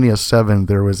WrestleMania 7,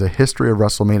 there was a History of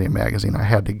WrestleMania magazine I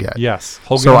had to get. Yes.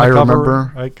 Hogan so on the I cover,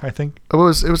 remember. I think it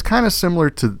was kind of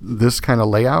similar to this kind of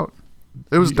layout.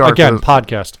 It was dark. Again,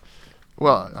 podcast.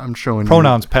 Well, I'm showing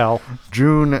pronouns, pal.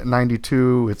 June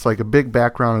 '92. It's like a big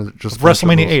background. Just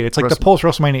WrestleMania 8. It's like the post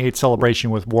WrestleMania 8 celebration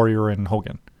with Warrior and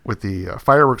Hogan. With the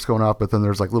fireworks going off, but then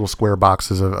there's like little square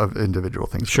boxes of individual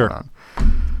things going on.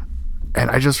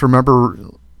 And I just remember.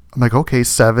 I'm like, okay,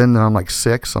 7, and I'm like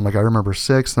 6. I'm like, I remember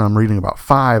 6, and I'm reading about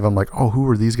 5. I'm like, oh, who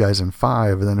were these guys in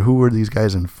 5? And then who were these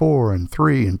guys in 4 and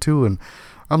 3 and 2? And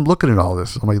I'm looking at all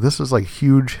this. I'm like, this is like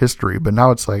huge history. But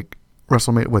now it's like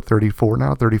WrestleMania, 34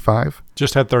 now? 35?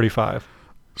 Just had 35.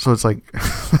 So it's like,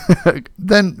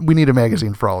 then we need a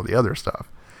magazine for all of the other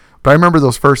stuff. But I remember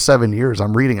those first 7 years.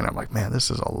 I'm reading it. I'm like, man, this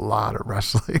is a lot of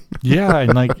wrestling. Yeah,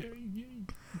 and like,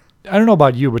 I don't know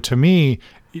about you, but to me,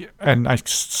 and I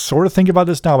sort of think about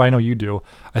this now, but I know you do.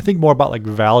 I think more about like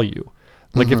value.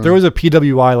 Like if there was a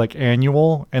PWI like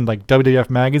annual and like WWF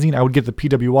magazine, I would get the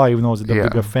PWI even though I was a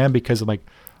WWF fan because like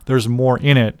there's more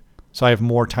in it, so I have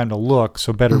more time to look,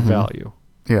 so better value.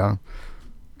 Yeah.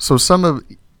 So some of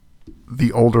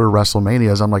the older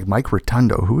WrestleManias, I'm like, Mike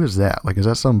Rotundo, who is that? Like, is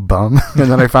that some bum? And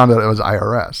then I found out it was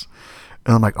IRS.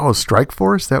 And I'm like, oh, Strike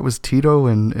Force? That was Tito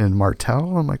and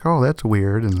Martel? I'm like, oh, that's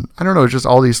weird. And I don't know, it's just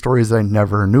all these stories that I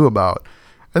never knew about.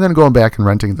 And then going back and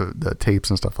renting the tapes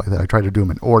and stuff like that, I try to do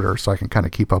them in order so I can kind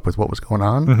of keep up with what was going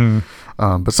on.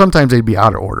 But sometimes they'd be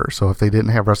out of order. So if they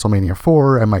didn't have WrestleMania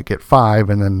 4, I might get 5,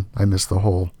 and then I missed the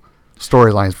whole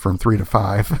storylines from 3 to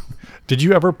 5. Did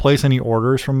you ever place any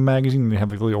orders from a magazine? Did you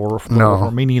have like the order from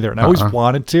No. Me neither. And I always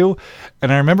wanted to.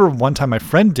 And I remember one time my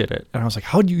friend did it. And I was like,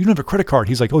 how do you don't have a credit card?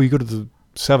 He's like, oh, you go to the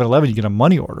 7-Eleven, you get a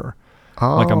money order.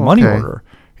 Like a money order.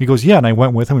 He goes, yeah, and I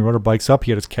went with him. We rode our bikes up.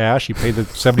 He had his cash. He paid the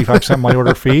 75% money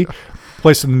order fee.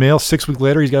 Placed it in the mail. 6 weeks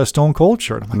later, he's got a Stone Cold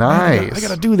shirt. I'm like, nice. I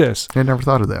got to do this. I never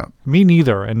thought of that. Me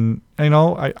neither. And, you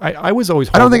know, I was always...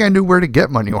 I don't think I knew where to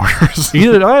get money orders.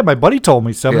 Either did I. My buddy told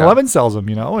me 7-Eleven sells them,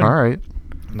 you know. And all right.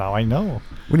 Now I know.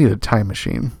 We need a time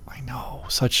machine. I know.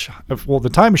 Well, the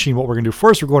time machine, what we're going to do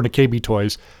first, we're going to KB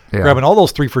Toys, grabbing all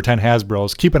those 3 for $10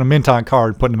 Hasbros, keeping them mint on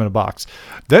card, putting them in a box.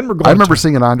 Then we're going I remember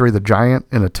seeing an Andre the Giant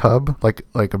in a tub, like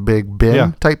a big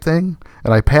bin type thing,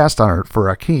 and I passed on it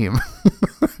for Akeem.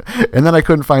 And then I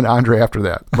couldn't find Andre after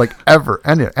that, like ever,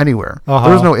 anywhere. There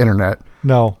was no internet.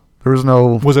 No. There was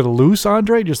no... Was it a loose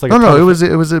Andre? Just like No, it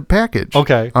was a package.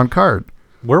 Okay. On card.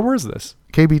 Where was this?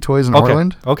 KB Toys in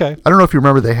Orland. Okay. I don't know if you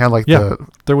remember, they had like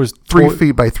there was 3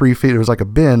 feet by 3 feet. It was like a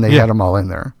bin. They had them all in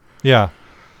there. Yeah.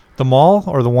 The mall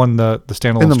or the one, the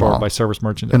standalone store mall. by Service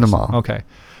Merchandise? In the mall. Okay.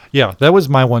 Yeah, that was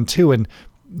my one too. And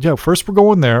first we're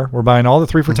going there. We're buying all the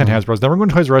 3 for $10 Hasbros. Then we're going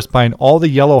to Toys R Us buying all the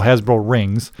yellow Hasbro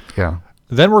rings. Yeah.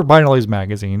 Then we're buying all these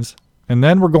magazines. And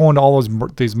then we're going to all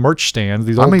these merch stands.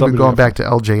 I'm even going back to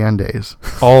LJN days.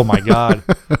 Oh my God.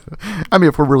 I mean,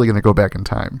 if we're really going to go back in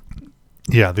time.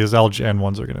 Yeah, these LJN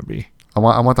ones are going to be. I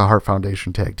want the Hart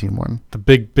Foundation tag team one. The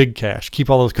big cash. Keep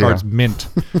all those cards mint.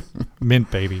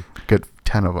 Mint, baby. Get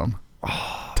 10 of them.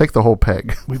 Take the whole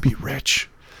peg. We'd be rich.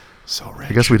 So rich.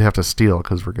 I guess we'd have to steal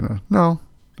because we're going to... No,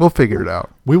 we'll figure it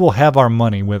out. We will have our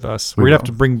money with us. We're going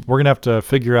to have to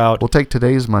figure out... We'll take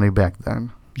today's money back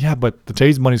then. Yeah, but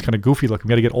today's money's kind of goofy looking. We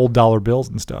got to get old dollar bills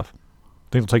and stuff.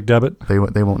 Think they'll take debit? They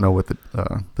won't know what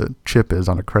the chip is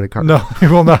on a credit card. No, they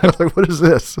will not. Like, what is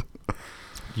this?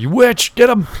 You witch! Get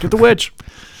him! Get the witch!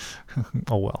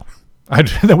 Oh well.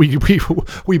 Then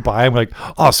we buy them like,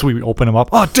 oh sweet, we open them up.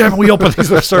 Oh damn it, we opened these.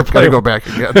 Gotta go back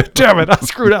again. Damn it, I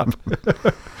screwed up.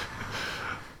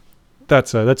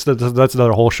 That's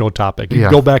another whole show topic. You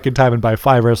go back in time and buy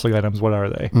 5 wrestling items. What are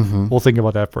they? We'll think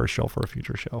about that for a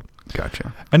future show.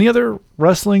 Gotcha. Any other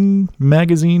wrestling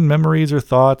magazine memories or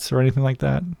thoughts or anything like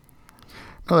that?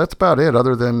 No, that's about it.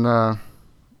 Other than the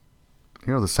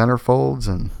centerfolds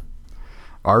and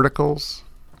articles.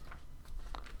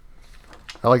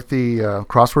 I like the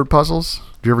crossword puzzles.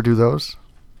 Do you ever do those?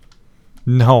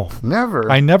 No.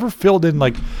 Never. I never filled in,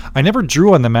 I never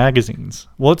drew on the magazines.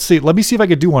 Well, let's see. Let me see if I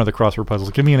could do one of the crossword puzzles.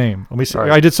 Give me a name. Let me see.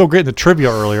 Right. I did so great in the trivia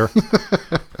earlier.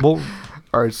 Well,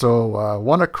 all right. So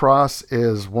one across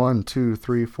is 1, 2,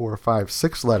 3, 4, 5,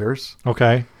 6 letters.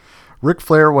 Okay. Ric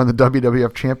Flair won the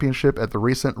WWF Championship at the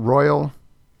recent Royal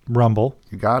Rumble.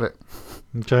 You got it.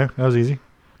 Okay. That was easy.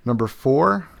 Number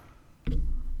 4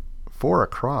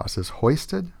 across is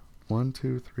hoisted. 1,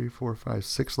 2, 3, 4, 5,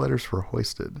 6 letters for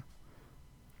hoisted.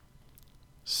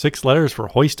 6 letters for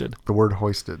hoisted. The word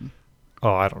hoisted.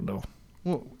 Oh, I don't know.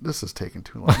 Well, this is taking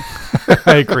too long.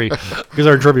 I agree. Because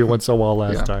our trivia went so well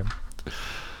last time.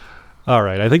 All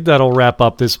right. I think that'll wrap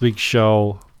up this week's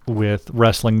show with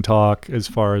wrestling talk as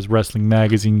far as wrestling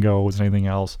magazine goes and anything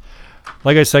else.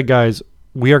 Like I said, guys,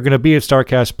 we are going to be at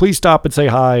StarCast. Please stop and say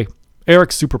hi.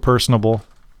 Eric's super personable.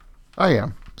 I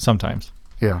am. Sometimes.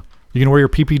 Yeah. You can wear your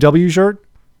PPW shirt?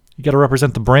 You got to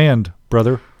represent the brand,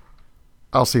 brother.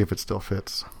 I'll see if it still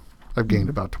fits. I've gained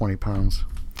about 20 pounds.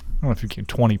 I don't know if you gained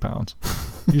 20 pounds.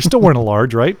 You're still wearing a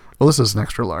large, right? Well, this is an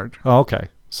extra large. Oh, okay.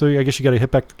 So I guess you got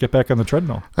to get back on the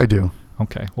treadmill. I do.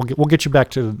 Okay. We'll get you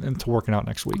back to working out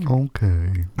next week.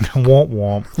 Okay. Womp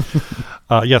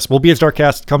womp. Yes, we'll be at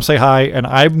StarCast. Come say hi. And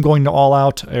I'm going to All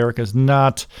Out. Eric is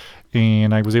not.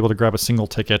 And I was able to grab a single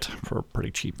ticket for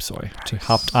pretty cheap, so I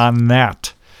hopped on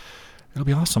that. It'll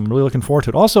be awesome. I'm really looking forward to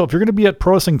it. Also, if you're going to be at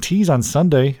Pro Wrestling Tees on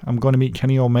Sunday, I'm going to meet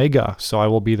Kenny Omega, so I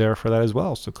will be there for that as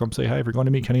well. So come say hi if you're going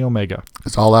to meet Kenny Omega.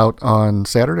 It's all out on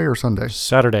Saturday or Sunday?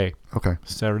 Saturday. Okay.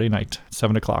 Saturday night,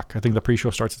 7 o'clock. I think the pre-show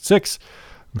starts at 6.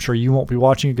 I'm sure you won't be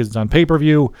watching it because it's on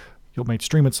pay-per-view. You'll maybe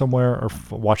stream it somewhere or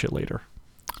watch it later.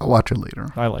 I'll watch it later.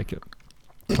 I like it.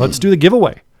 Let's do the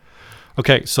giveaway.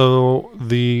 Okay, so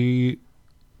the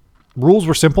rules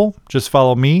were simple. Just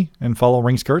follow me and follow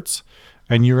Ring Skirts,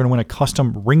 and you're going to win a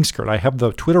custom ring skirt. I have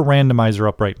the Twitter randomizer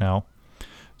up right now.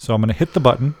 So I'm going to hit the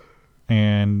button,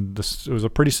 and it was a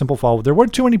pretty simple follow. There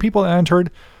weren't too many people that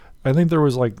entered. I think there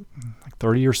was like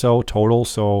 30 or so total,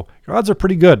 so your odds are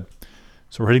pretty good.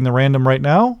 So we're hitting the random right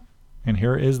now, and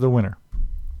here is the winner.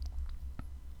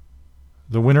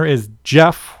 The winner is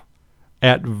Jeff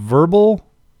at Verbal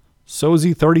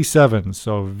Soze 37.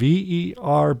 So VERBALSOZE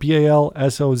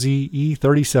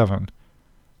 37.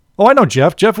 Oh, I know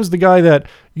Jeff. Jeff was the guy that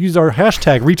used our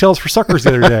hashtag Retails for Suckers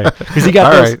the other day because he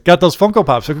got those Funko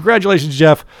Pops. So congratulations,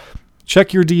 Jeff.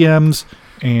 Check your DMs.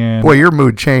 And boy, your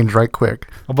mood changed right quick.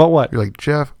 About what? You're like,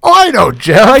 Jeff. Oh, I know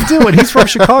Jeff. I do, and he's from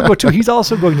Chicago too. He's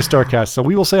also going to StarCast, so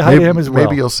we will say hi to him as well.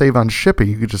 Maybe you'll save on shipping.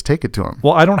 You could just take it to him.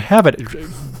 Well, I don't have it.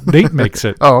 Nate makes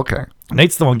it. Oh, okay.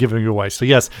 Nate's the one giving it away. So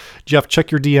yes, Jeff, check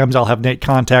your DMs. I'll have Nate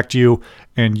contact you,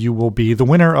 and you will be the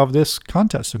winner of this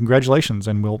contest. So congratulations,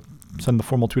 and we'll send the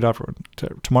formal tweet out for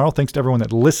tomorrow. Thanks to everyone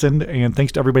that listened, and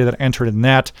thanks to everybody that entered in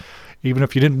that. Even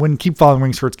if you didn't win, keep following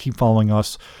Ring Skirts, keep following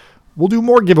us. We'll do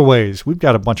more giveaways. We've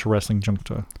got a bunch of wrestling junk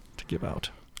to give out.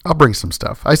 I'll bring some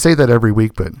stuff. I say that every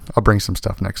week, but I'll bring some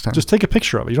stuff next time. Just take a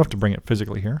picture of it. You don't have to bring it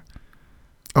physically here.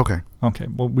 Okay. Okay.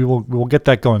 Well, we will get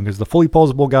that going because the Fully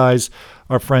Posable guys,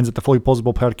 our friends at the Fully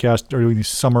Posable podcast, are doing the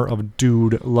Summer of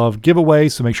Dude Love giveaway.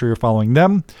 So make sure you're following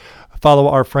them. Follow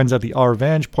our friends at the Our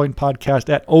Vantage Point podcast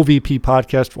at OVP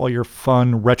Podcast for all your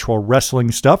fun retro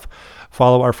wrestling stuff.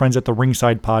 Follow our friends at the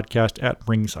Ringside Podcast at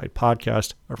Ringside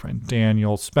Podcast. Our friend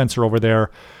Daniel Spencer over there.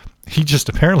 He just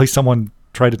apparently someone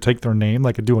tried to take their name,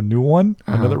 like do a new one,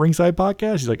 another Ringside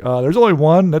Podcast. He's like, there's only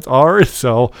one. That's ours.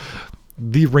 So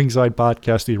the Ringside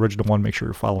Podcast, the original one, make sure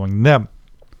you're following them.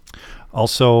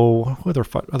 Also, who are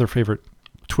other favorite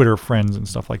Twitter friends and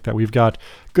stuff like that? We've got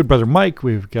Good Brother Mike.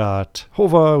 We've got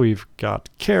Hova. We've got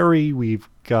Carrie. We've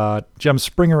got Jem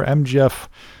Springer, MJF,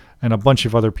 and a bunch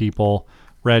of other people.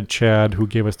 Red Chad, who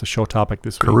gave us the show topic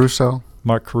this week. Caruso.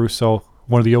 Mark Caruso,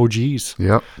 one of the OGs.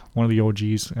 Yep. One of the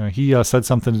OGs. He said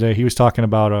something today. He was talking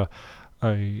about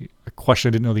a question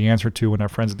I didn't know the answer to when our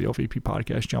friends at the OVP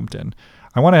podcast jumped in.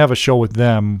 I want to have a show with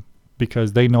them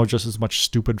because they know just as much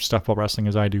stupid stuff about wrestling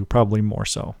as I do, probably more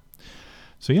so.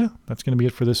 So yeah, that's going to be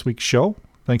it for this week's show.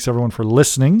 Thanks everyone for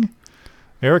listening.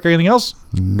 Eric, anything else?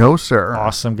 No, sir.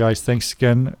 Awesome, guys. Thanks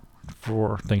again.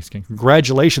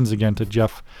 Congratulations again to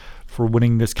Jeff for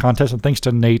winning this contest, and thanks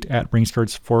to Nate at Ring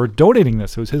Skirts for donating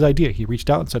this. It was his idea. He reached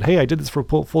out and said, hey, I did this for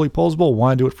Fully Posable.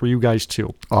 Want to do it for you guys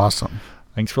too. Awesome.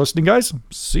 Thanks for listening, guys.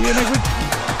 See you next week.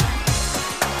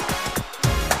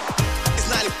 It's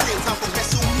 93 time for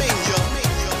WrestleMania.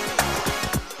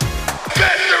 The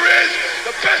best there is,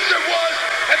 the best there was,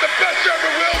 and the best there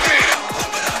ever will be.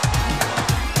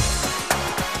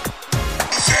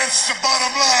 That's the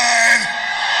bottom line.